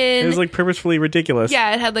double chin. It was like purposefully ridiculous.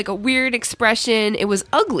 Yeah, it had like a weird expression. It was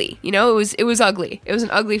ugly. You know, it was ugly. It was an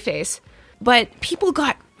ugly face. But people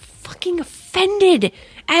got fucking offended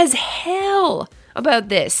as hell about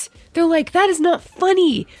this. They're like, that is not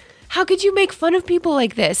funny. How could you make fun of people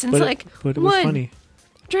like this? And But it's like, but it was one, funny.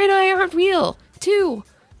 Draenei aren't real. Two,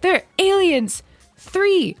 they're aliens.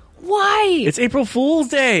 Three, why? It's April Fool's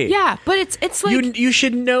Day. Yeah, but it's like, You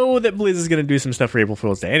should know that Blizz is going to do some stuff for April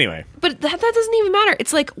Fool's Day anyway. but that doesn't even matter.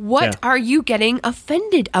 It's like, what Yeah. are you getting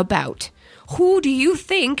offended about? Who do you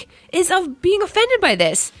think is of being offended by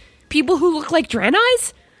this? People who look like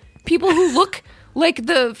Draenei's? People who look like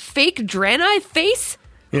the fake Draenei face?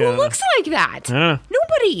 Yeah. Who looks like that? Yeah.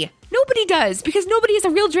 Nobody does, because nobody is a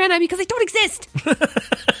real Draenei because they don't exist.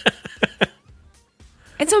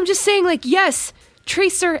 And so I'm just saying, like, yes,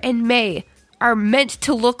 Tracer and May are meant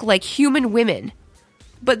to look like human women,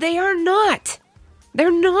 but they are not.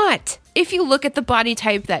 They're not. If you look at the body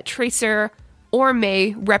type that Tracer or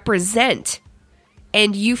May represent,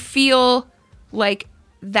 and you feel like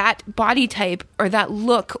that body type or that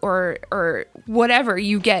look or whatever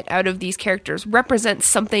you get out of these characters represents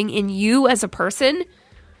something in you as a person,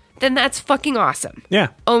 then that's fucking awesome. Yeah.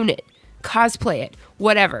 Own it. Cosplay it.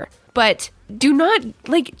 Whatever. But do not,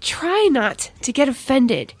 like, try not to get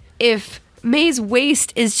offended if May's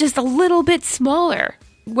waist is just a little bit smaller,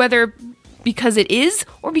 whether because it is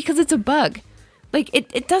or because it's a bug. Like,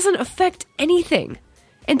 it doesn't affect anything.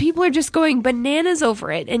 And people are just going bananas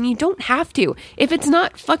over it, and you don't have to. If it's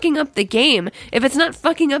not fucking up the game, if it's not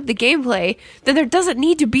fucking up the gameplay, then there doesn't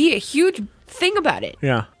need to be a huge thing about it.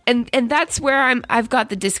 Yeah. And that's where I've got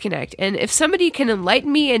the disconnect. And if somebody can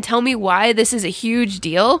enlighten me and tell me why this is a huge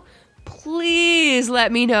deal, please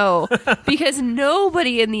let me know. Because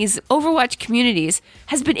nobody in these Overwatch communities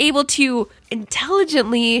has been able to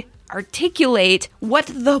intelligently articulate what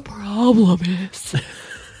the problem is.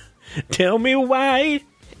 Tell me why.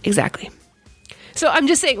 Exactly. So I'm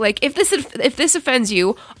just saying, like, if this offends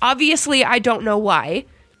you, obviously I don't know why.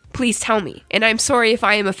 Please tell me. And I'm sorry if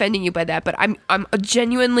I am offending you by that, but I'm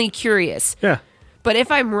genuinely curious. Yeah. But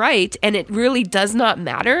if I'm right and it really does not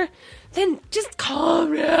matter, then just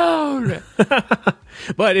calm down.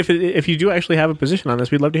 But if you do actually have a position on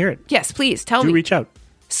this, we'd love to hear it. Yes, please tell Do me. reach out.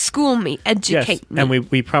 School me, educate me. And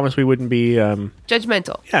we promise we wouldn't be.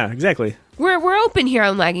 Judgmental. Yeah, exactly. We're open here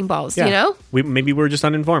on Lagging Balls. Yeah. You know, Maybe we're just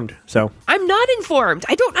uninformed. So I'm not informed.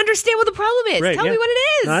 I don't understand what the problem is. right, Tell yeah. me what it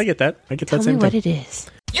is. No, I get that. I get Tell that me same what thing. it is.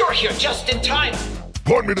 You're here just in time.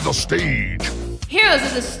 Point me to the stage. Heroes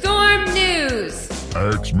of the Storm news.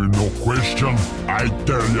 Ask me no question, I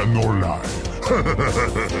tell you no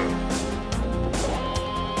lie.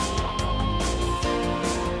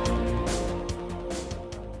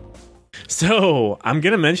 So I'm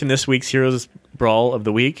gonna mention this week's Heroes Brawl of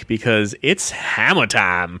the Week because it's hammer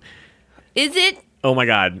time. Is it? Oh my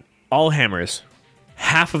god. All hammers.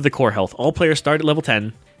 Half of the core health. All players start at level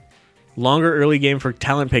 10. Longer early game for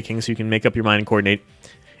talent picking so you can make up your mind and coordinate.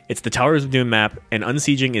 It's the Towers of Doom map, and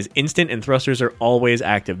unsieging is instant and thrusters are always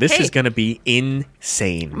active. This Hey. is going to be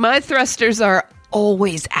insane. My thrusters are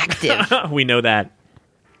always active. We know that.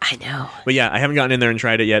 I know. But yeah, I haven't gotten in there and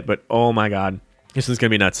tried it yet, but oh my god. This is going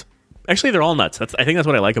to be nuts. Actually, they're all nuts. I think that's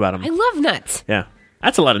what I like about them. I love nuts. Yeah,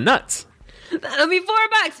 that's a lot of nuts. That'll be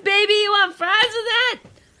 $4, baby. You want fries with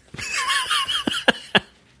that?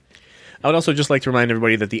 I would also just like to remind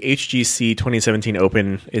everybody that the HGC 2017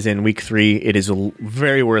 Open is in week 3. It is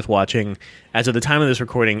very worth watching. As of the time of this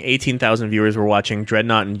recording, 18,000 viewers were watching.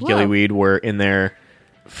 Dreadnought and Gillyweed were in there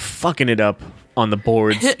fucking it up on the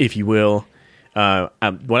boards, if you will. What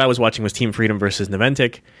I was watching was Team Freedom versus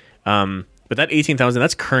Naventic. But that 18,000,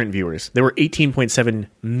 that's current viewers. There were 18.7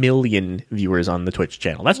 million viewers on the Twitch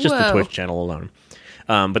channel. That's just the Twitch channel alone.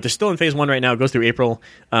 But they're still in phase 1 right now. It goes through April.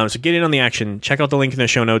 So get in on the action. Check out the link in the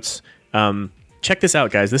show notes. Check this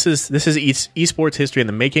out, guys. This is esports history in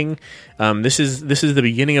the making. This is the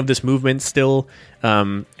beginning of this movement still,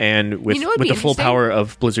 and with the full power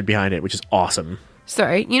of Blizzard behind it, which is awesome.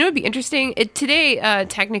 Sorry, you know what'd be interesting? Today,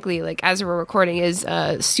 technically, like as we're recording, is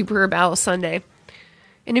Super Bowl Sunday,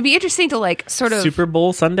 and it'd be interesting to like sort of Super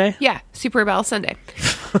Bowl Sunday. Yeah, Super Bowl Sunday.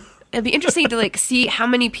 It'd be interesting to like see how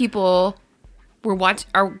many people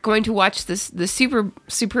are going to watch the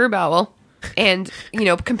Super Bowl. And, you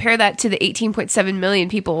know, compare that to the 18.7 million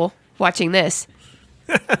people watching this.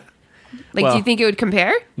 Do you think it would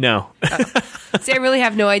compare? No. See, I really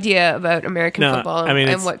have no idea about American football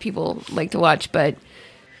and what people like to watch, but...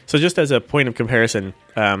 So just as a point of comparison,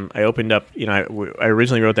 I opened up, I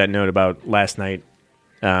originally wrote that note about last night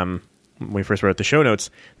when we first wrote the show notes.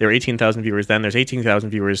 There were 18,000 viewers then. There's 18,000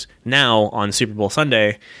 viewers now on Super Bowl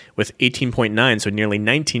Sunday with 18.9, so nearly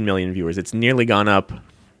 19 million viewers. It's nearly gone up.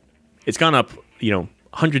 It's gone up,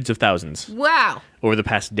 hundreds of thousands. Wow. Over the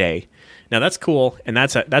past day. Now that's cool, and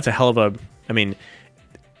that's a hell of a. I mean,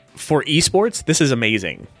 for esports, this is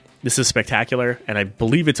amazing. This is spectacular, and I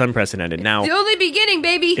believe it's unprecedented. Now, the only beginning,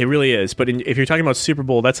 baby. It really is. But if you're talking about Super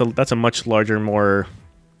Bowl, that's a much larger, more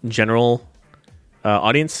general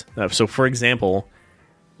audience. So, for example,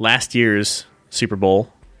 last year's Super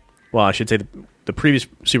Bowl. Well, I should say the previous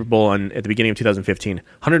Super Bowl at the beginning of 2015,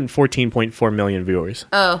 114.4 million viewers.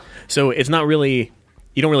 Oh. So it's not really,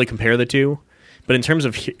 you don't really compare the two. But in terms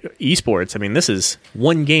of esports, I mean, this is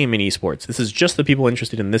one game in esports. This is just the people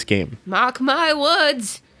interested in this game. Mark my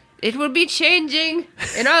words. It will be changing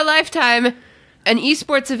in our lifetime. An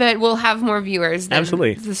esports event will have more viewers than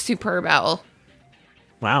the Super Bowl.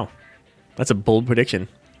 Wow. That's a bold prediction.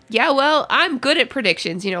 Yeah, well, I'm good at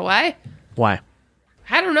predictions. You know why? Why?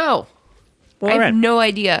 I don't know. Well, I have no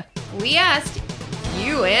idea. We asked,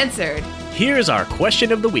 you answered. Here's our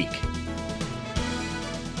question of the week.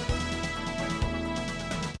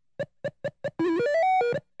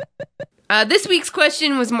 This week's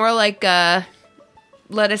question was more like,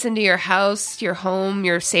 let us into your house, your home,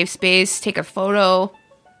 your safe space, take a photo,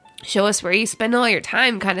 show us where you spend all your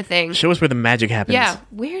time kind of thing. Show us where the magic happens. Yeah,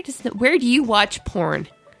 where do you watch porn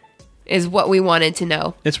is what we wanted to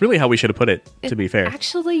know. It's really how we should have put it, to be fair.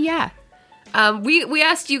 Actually, yeah. We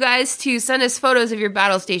asked you guys to send us photos of your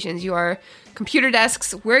battle stations, your computer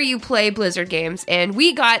desks, where you play Blizzard games, and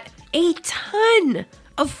we got a ton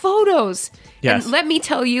of photos. Yes. And let me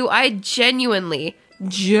tell you, I genuinely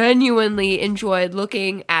enjoyed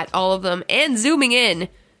looking at all of them and zooming in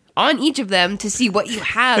on each of them to see what you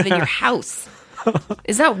have in your house.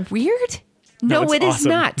 Is that weird? No, it is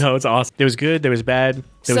not. No, it's awesome. There was good, there was bad,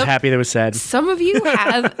 there was happy, there was sad. Some of you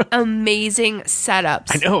have amazing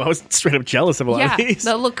setups. I know, I was straight up jealous of a lot of these.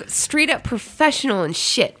 They look straight up professional and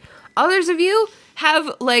shit. Others of you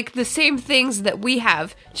have like the same things that we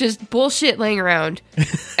have, just bullshit laying around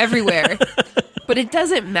everywhere. But it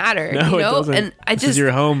doesn't matter, no, you know? It doesn't. And this is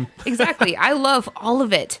your home. Exactly. I love all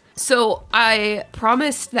of it. So I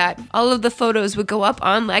promised that all of the photos would go up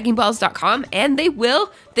on laggingballs.com, and they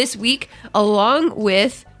will this week, along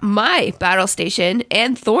with my battle station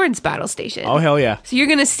and Thorn's battle station. Oh, hell yeah. So you're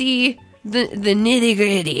going to see the nitty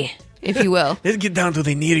gritty, if you will. Let's get down to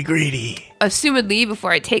the nitty gritty. Assumedly,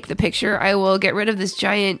 before I take the picture, I will get rid of this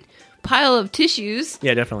giant pile of tissues.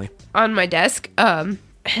 Yeah, definitely. On my desk.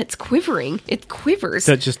 It's quivering. It quivers.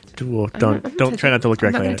 So just don't try not to look directly at it.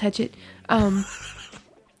 I'm not going to touch it.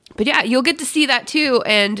 But yeah, you'll get to see that too.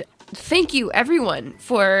 And thank you, everyone,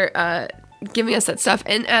 for giving us that stuff.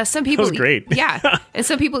 And some people, that was great. Yeah, and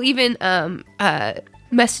some people even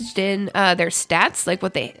messaged in their stats, like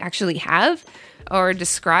what they actually have, or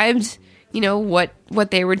described,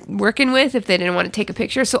 what they were working with if they didn't want to take a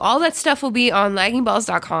picture. So all that stuff will be on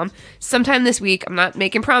laggingballs.com sometime this week. I'm not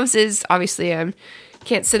making promises. Obviously, I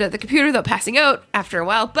can't sit at the computer without passing out after a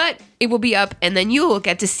while, but it will be up, and then you will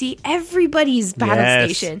get to see everybody's battle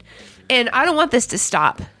station. And I don't want this to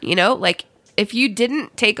stop, Like, if you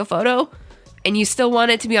didn't take a photo and you still want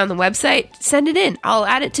it to be on the website, send it in. I'll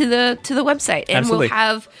add it to the website, and Absolutely. we'll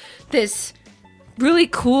have this really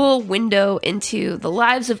cool window into the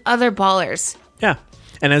lives of other ballers. Yeah.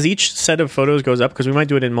 And as each set of photos goes up, because we might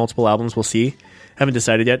do it in multiple albums, we'll see. Haven't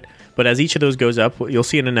decided yet. But as each of those goes up, you'll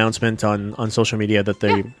see an announcement on social media that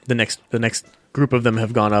the next group of them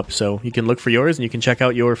have gone up. So you can look for yours and you can check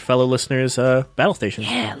out your fellow listeners' battle stations.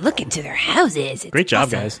 Yeah, look into their houses. It's Great job,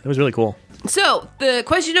 awesome. guys. That was really cool. So, the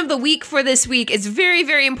question of the week for this week is very,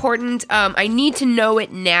 very important. I need to know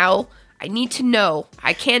it now. I need to know.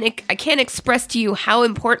 I can't express to you how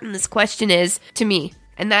important this question is to me.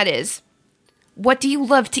 And that is, what do you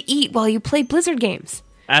love to eat while you play Blizzard games?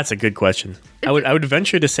 That's a good question. I would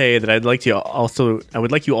venture to say that I would like you also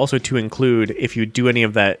to include if you do any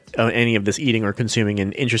of this eating or consuming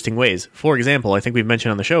in interesting ways. For example, I think we've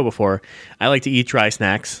mentioned on the show before, I like to eat dry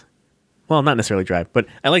snacks. Well, not necessarily dry, but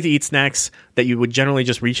I like to eat snacks that you would generally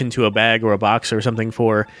just reach into a bag or a box or something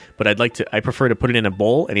for, but I prefer to put it in a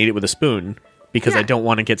bowl and eat it with a spoon because I don't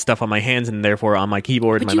want to get stuff on my hands and therefore on my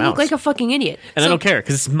keyboard and my But you mouse. look like a fucking idiot. And I don't care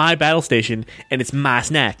because it's my battle station and it's my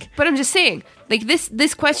snack. But I'm just saying, like,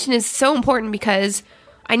 this question is so important because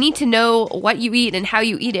I need to know what you eat and how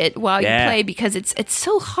you eat it while you play, because it's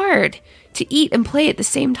so hard to eat and play at the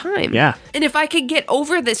same time. Yeah. And if I could get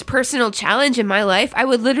over this personal challenge in my life, I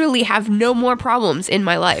would literally have no more problems in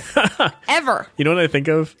my life. Ever. You know what I think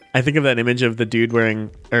of? I think of that image of the dude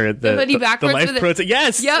wearing the hoodie backwards life with it. protein.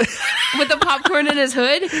 Yes. Yep. With the popcorn in his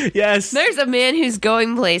hood. Yes. There's a man who's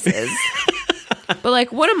going places. But,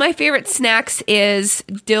 like, one of my favorite snacks is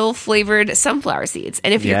dill-flavored sunflower seeds.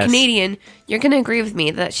 And if you're Yes. Canadian, you're going to agree with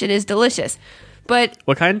me. That shit is delicious. But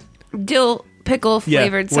What kind? dill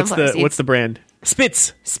pickle-flavored sunflower seeds. What's the brand?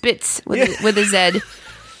 Spitz. Spitz with a Z.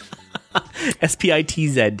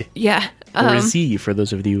 SPITZ. Yeah. Or a Z for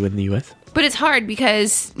those of you in the US. But it's hard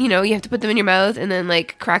because, you know, you have to put them in your mouth and then,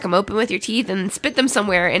 like, crack them open with your teeth and spit them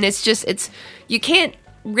somewhere. And you can't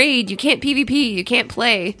raid, you can't PvP, you can't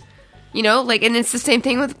play. You know, like, and it's the same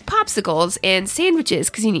thing with popsicles and sandwiches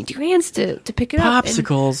because you need your hands to pick it up.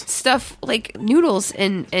 Popsicles. And stuff like noodles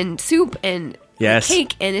and soup and Yes.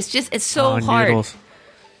 cake. And it's so Oh, hard. noodles.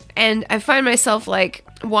 And I find myself, like,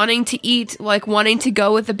 wanting to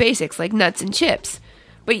go with the basics, like nuts and chips.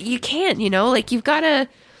 But you can't, you know? Like, you've got to,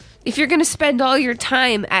 if you're going to spend all your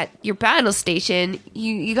time at your battle station,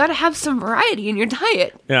 you got to have some variety in your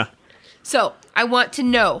diet. Yeah. So, I want to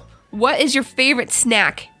know, what is your favorite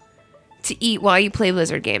snack to eat while you play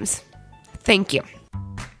Blizzard games? Thank you.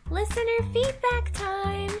 Listener feedback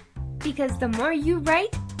time. Because the more you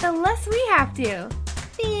write, the less we have to.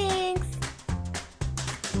 Thanks.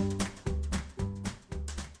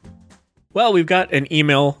 Well, we've got an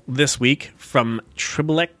email this week from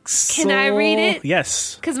Triblex. Can I read it?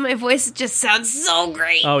 Yes. Because my voice just sounds so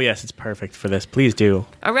great. Oh, yes, it's perfect for this. Please do.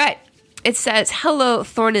 All right. It says, "Hello,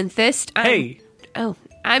 Thorn and Fist.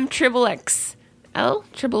 I'm Triple X.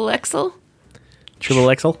 Triple XL?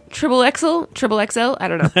 Triple XL? Triple XL? I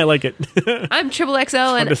don't know. I like it. I'm Triple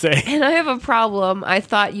XL, to say. and I have a problem I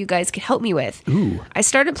thought you guys could help me with. Ooh. I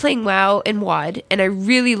started playing WoW and WoD, and I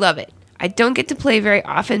really love it. I don't get to play very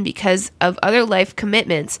often because of other life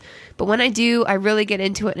commitments, but when I do, I really get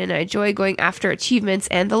into it, and I enjoy going after achievements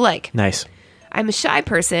and the like. Nice. I'm a shy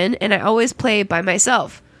person, and I always play by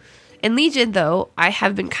myself. In Legion, though, I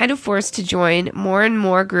have been kind of forced to join more and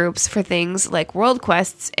more groups for things like world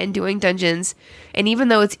quests and doing dungeons, and even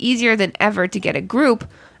though it's easier than ever to get a group,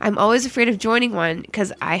 I'm always afraid of joining one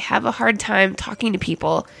because I have a hard time talking to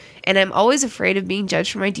people, and I'm always afraid of being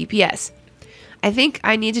judged for my DPS. I think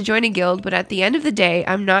I need to join a guild, but at the end of the day,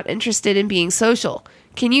 I'm not interested in being social.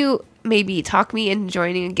 Can you maybe talk me into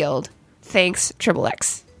joining a guild? Thanks, Triple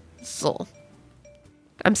X. Soul.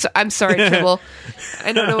 I'm sorry, Tribble.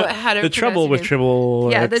 I don't know how to. The trouble with Tribble.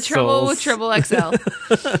 Yeah, the trouble with Triple XL.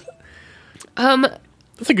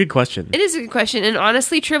 That's a good question. It is a good question, and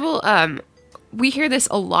honestly, Tribble, we hear this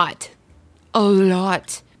a lot.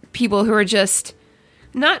 People who are just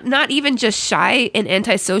not even just shy and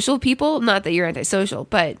antisocial people. Not that you're antisocial,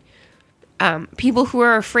 but people who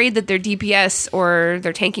are afraid that their DPS or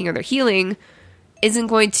their tanking or their healing isn't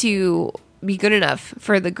going to be good enough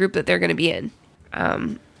for the group that they're going to be in.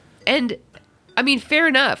 And I mean, fair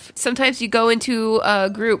enough. Sometimes you go into a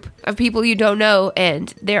group of people you don't know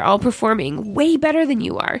and they're all performing way better than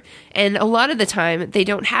you are. And a lot of the time they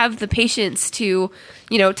don't have the patience to,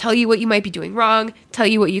 you know, tell you what you might be doing wrong, tell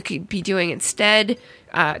you what you could be doing instead,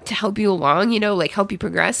 to help you along, you know, like help you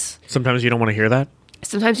progress. Sometimes you don't want to hear that.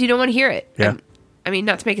 Sometimes you don't want to hear it. Yeah. I mean,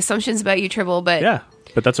 not to make assumptions about you, Tribble, but Yeah.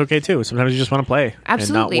 but that's okay too. Sometimes you just want to play and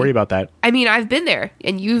Absolutely. not worry about that. I mean, I've been there,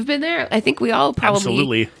 and you've been there. I think we all probably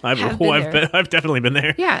Absolutely. I've definitely been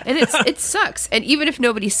there. Yeah, and it sucks. And even if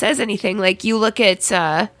nobody says anything, like you look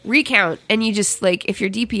at Recount, and you just like, if you're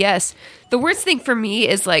DPS, the worst thing for me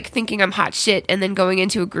is like thinking I'm hot shit and then going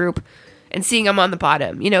into a group and seeing I'm on the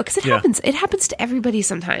bottom, you know, because it happens. It happens to everybody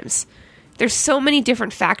sometimes. There's so many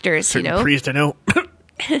different factors, Certain you know. priest I know.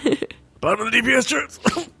 Bottom of the DPS charts.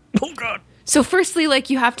 Oh God. So firstly, like,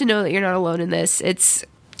 you have to know that you're not alone in this. It's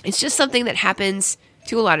just something that happens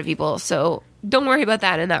to a lot of people. So don't worry about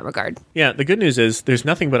that in that regard. Yeah, the good news is there's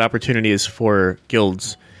nothing but opportunities for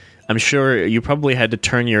guilds. I'm sure you probably had to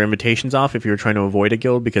turn your invitations off if you were trying to avoid a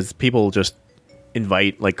guild because people just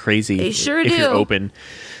invite like crazy. They sure if do. you're open.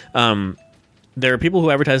 There are people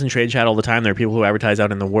who advertise in trade chat all the time. There are people who advertise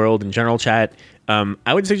out in the world in general chat.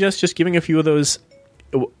 I would suggest just giving a few of those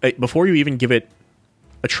before you even give it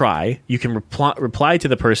a try. You can reply to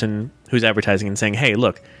the person who's advertising and saying, "Hey,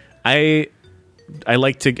 look, I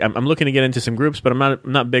like to. I'm looking to get into some groups, but I'm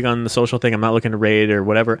not big on the social thing. I'm not looking to raid or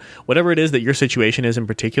whatever it is that your situation is in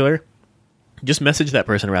particular." Just message that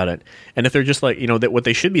person about it. And if they're just like, you know, that what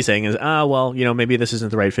they should be saying is, well, you know, maybe this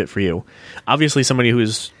isn't the right fit for you. Obviously, somebody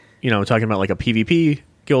who's, you know, talking about like a PvP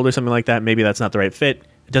guild or something like that, maybe that's not the right fit.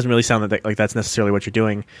 It doesn't really sound like that's necessarily what you're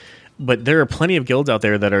doing. But there are plenty of guilds out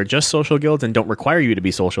there that are just social guilds and don't require you to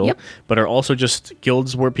be social, but are also just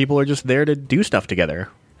guilds where people are just there to do stuff together.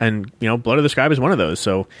 And, you know, Blood of the Scribe is one of those.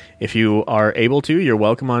 So if you are able to, you're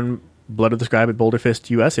welcome on Blood of the Scribe at Boulder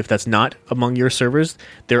Fist US. If that's not among your servers,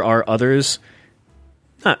 there are others,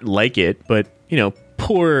 not like it, but, you know,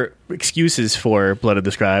 poor excuses for Blood of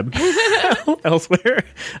the Scribe elsewhere,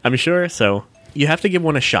 I'm sure. So you have to give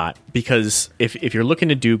one a shot, because if you're looking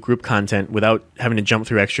to do group content without having to jump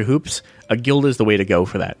through extra hoops, a guild is the way to go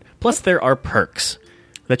for that. Plus, there are perks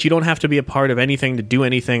that you don't have to be a part of anything to do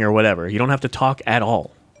anything or whatever. You don't have to talk at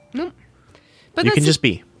all. Nope. But You can just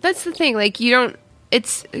be. That's the thing. Like, you don't.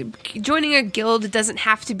 It's joining a guild doesn't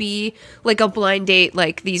have to be like a blind date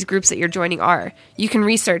like these groups that you're joining are. You can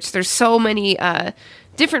research. There's so many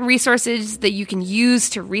different resources that you can use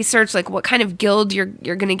to research like what kind of guild you're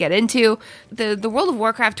going to get into. The World of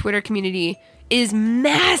Warcraft Twitter community is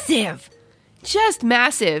massive. Just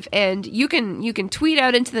massive. And you can tweet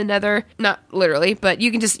out into the nether, not literally, but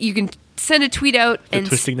you can send a tweet out and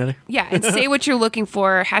twisting nether? Yeah, and say what you're looking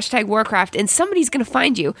for, #Warcraft, and somebody's going to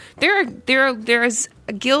find you. There's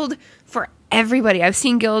a guild for everybody. I've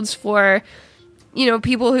seen guilds for, you know,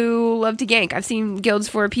 people who love to gank. I've seen guilds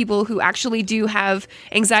for people who actually do have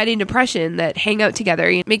anxiety and depression that hang out together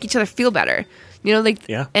and make each other feel better. You know, like,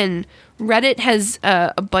 yeah. And Reddit has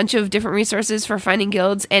a bunch of different resources for finding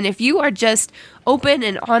guilds. And if you are just open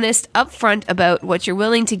and honest upfront about what you're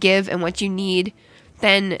willing to give and what you need,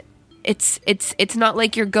 then it's not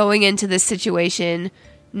like you're going into this situation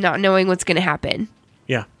not knowing what's going to happen.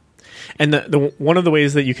 Yeah. And the one of the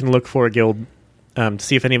ways that you can look for a guild to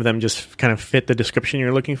see if any of them just kind of fit the description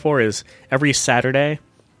you're looking for is every Saturday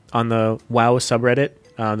on the WoW subreddit.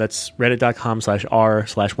 That's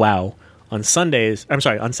reddit.com/r/WoW. On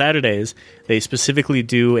Saturdays, they specifically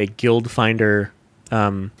do a guild finder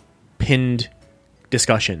pinned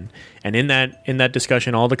discussion, and in that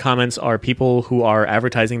discussion, all the comments are people who are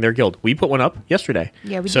advertising their guild. We put one up yesterday.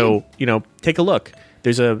 Yeah, we so did. You know, take a look.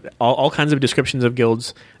 There's all kinds of descriptions of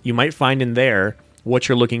guilds. You might find in there what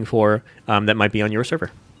you're looking for that might be on your server.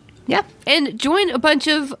 Yeah, and join a bunch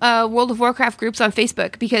of World of Warcraft groups on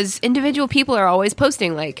Facebook, because individual people are always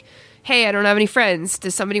posting like, hey, I don't have any friends.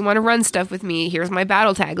 Does somebody want to run stuff with me? Here's my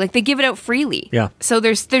battle tag. Like, they give it out freely. Yeah. So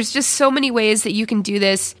there's just so many ways that you can do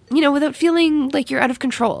this, you know, without feeling like you're out of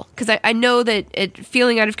control. Because I know that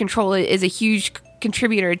feeling out of control is a huge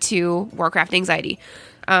contributor to Warcraft anxiety.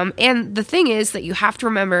 And the thing is that you have to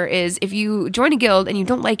remember is if you join a guild and you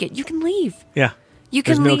don't like it, you can leave. Yeah. You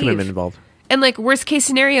can There's no leave. commitment involved. And like, worst case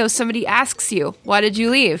scenario, somebody asks you, why did you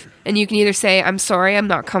leave? And you can either say, I'm sorry, I'm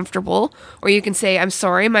not comfortable. Or you can say, I'm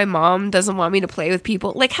sorry, my mom doesn't want me to play with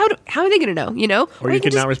people. Like, how are they going to know, you know? Or you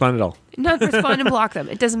can not respond at all. Not respond and block them.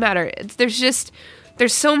 It doesn't matter. There's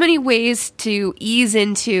so many ways to ease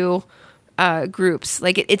into groups.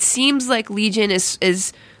 Like, it seems like Legion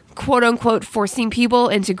is quote unquote forcing people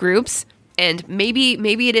into groups. And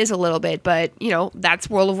maybe it is a little bit, but you know, that's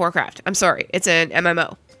World of Warcraft. I'm sorry. It's an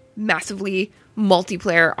MMO. Massively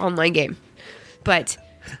multiplayer online game, but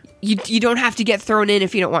you don't have to get thrown in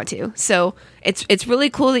if you don't want to. So it's really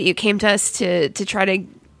cool that you came to us to try to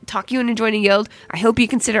talk you into joining a guild. I hope you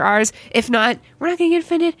consider ours. If not, we're not gonna get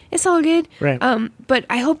offended. It's all good. Right. But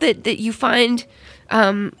I hope that you find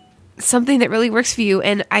something that really works for you,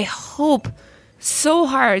 and I hope so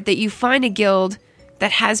hard that you find a guild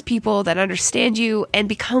that has people that understand you and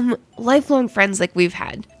become lifelong friends like we've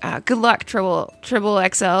had. Good luck, Triple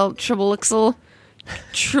XL.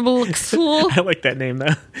 I like that name,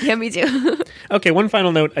 though. Yeah, me too. Okay, one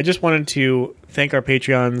final note. I just wanted to thank our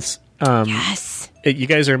Patreons. Yes. You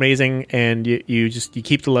guys are amazing, and you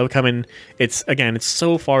keep the love coming. It's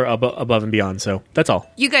so far above and beyond. So that's all.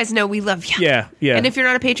 You guys know we love you. Yeah. And if you're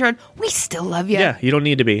not a Patreon, we still love you. Yeah, you don't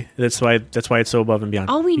need to be. That's why it's so above and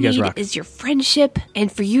beyond. All we you guys need rock. is your friendship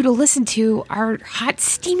and for you to listen to our hot,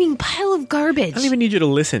 steaming pile of garbage. I don't even need you to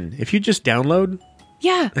listen. If you just download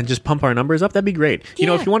Yeah. and just pump our numbers up, that'd be great. You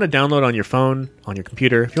know, Yeah. if you want to download on your phone, on your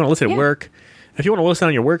computer, if you want to listen at Yeah. work, if you want to listen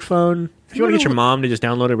on your work phone, if you want to get your mom to just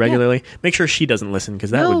download it regularly, make sure she doesn't listen,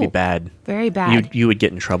 because that would be No. bad. Very bad. You would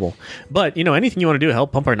get in trouble. But, anything you want to do to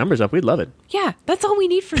help pump our numbers up, we'd love it. Yeah, that's all we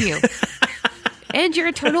need from you. And your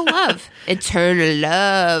eternal love. Eternal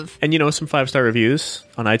love. And, some 5-star reviews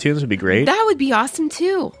on iTunes would be great. That would be awesome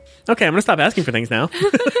too. Okay, I'm going to stop asking for things now.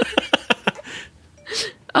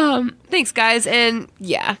 Thanks, guys. And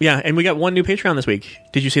yeah. Yeah, and we got one new Patreon this week.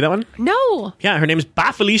 Did you see that one? No. Yeah, her name's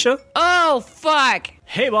Ba Felicia. Oh, fuck.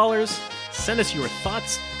 Hey, ballers. Send us your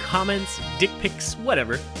thoughts, comments, dick pics,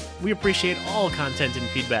 whatever. We appreciate all content and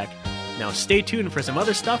feedback. Now stay tuned for some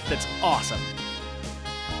other stuff that's awesome.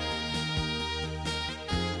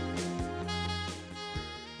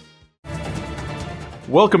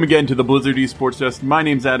 Welcome again to the Blizzard Esports Desk. My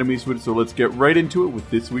name's Adam Eastwood, so let's get right into it with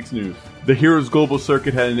this week's news. The Heroes Global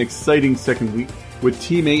Circuit had an exciting second week, with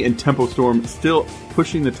Team 8 and Tempo Storm still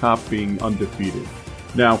pushing the top, being undefeated.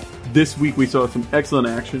 Now, this week we saw some excellent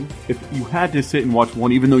action. If you had to sit and watch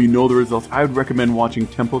one, even though you know the results, I would recommend watching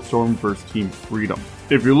Tempo Storm vs. Team Freedom.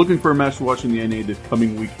 If you're looking for a match to watch in the NA this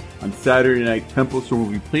coming week, on Saturday night, Tempo Storm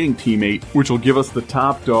will be playing Team 8, which will give us the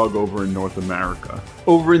top dog over in North America.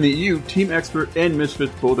 Over in the EU, Team Expert and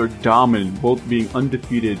Misfits both are dominant, both being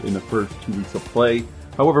undefeated in the first 2 weeks of play.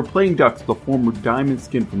 However, Playing Ducks, the former Diamond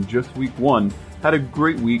Skin from just week 1, had a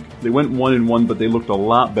great week. They went 1-1, but they looked a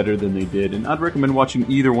lot better than they did, and I'd recommend watching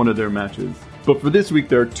either one of their matches. But for this week,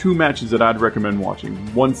 there are 2 matches that I'd recommend watching.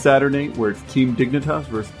 One Saturday, where it's Team Dignitas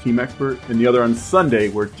versus Team Expert, and the other on Sunday,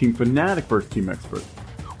 where it's Team Fnatic versus Team Expert.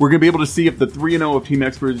 We're going to be able to see if the 3-0 of Team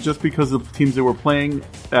Expert is just because of the teams they were playing,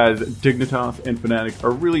 as Dignitas and Fnatic are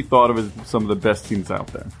really thought of as some of the best teams out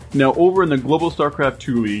there. Now, over in the Global StarCraft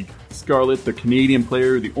 2 League, Scarlet, the Canadian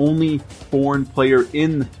player, the only foreign player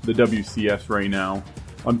in the WCS right now,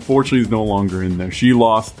 unfortunately is no longer in there. She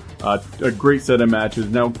lost a great set of matches.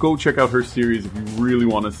 Now, go check out her series if you really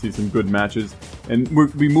want to see some good matches. And we'll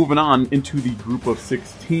be moving on into the group of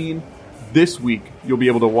 16. This week, you'll be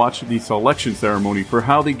able to watch the selection ceremony for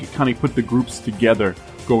how they kind of put the groups together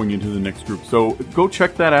going into the next group. So go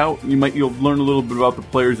check that out. You'll learn a little bit about the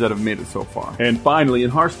players that have made it so far. And finally,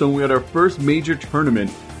 in Hearthstone, we had our first major tournament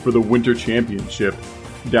for the Winter Championship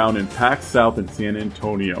down in PAX South in San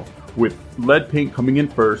Antonio, with Lead Paint coming in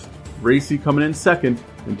first, Racy coming in second,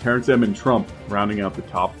 and Terrence M and Trump rounding out the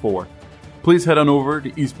top 4. Please head on over to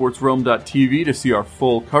esportsrealm.tv to see our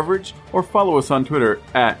full coverage, or follow us on Twitter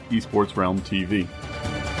at esportsrealmtv.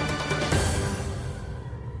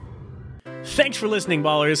 Thanks for listening,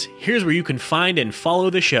 ballers. Here's where you can find and follow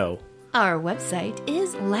the show. Our website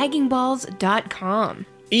is laggingballs.com.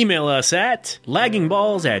 Email us at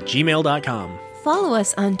laggingballs@gmail.com. Follow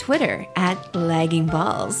us on Twitter at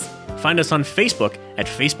laggingballs. Find us on Facebook at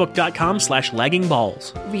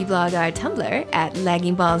facebook.com/laggingballs. Reblog our Tumblr at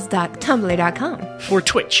laggingballs.tumblr.com. For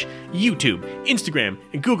Twitch, YouTube, Instagram,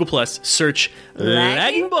 and Google+, search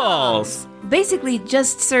Lagging Balls. Basically,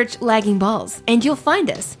 just search Lagging Balls, and you'll find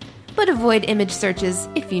us. But avoid image searches,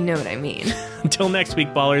 if you know what I mean. Until next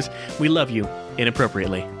week, ballers, we love you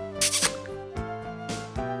inappropriately.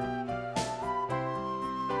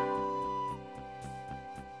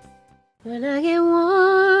 When I get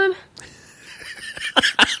warm.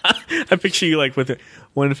 I picture you like with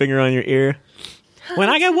one finger on your ear. When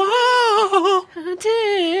I get warm. I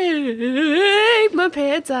take my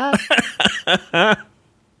pants off.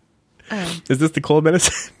 Is this the cold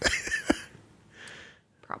medicine?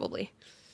 Probably.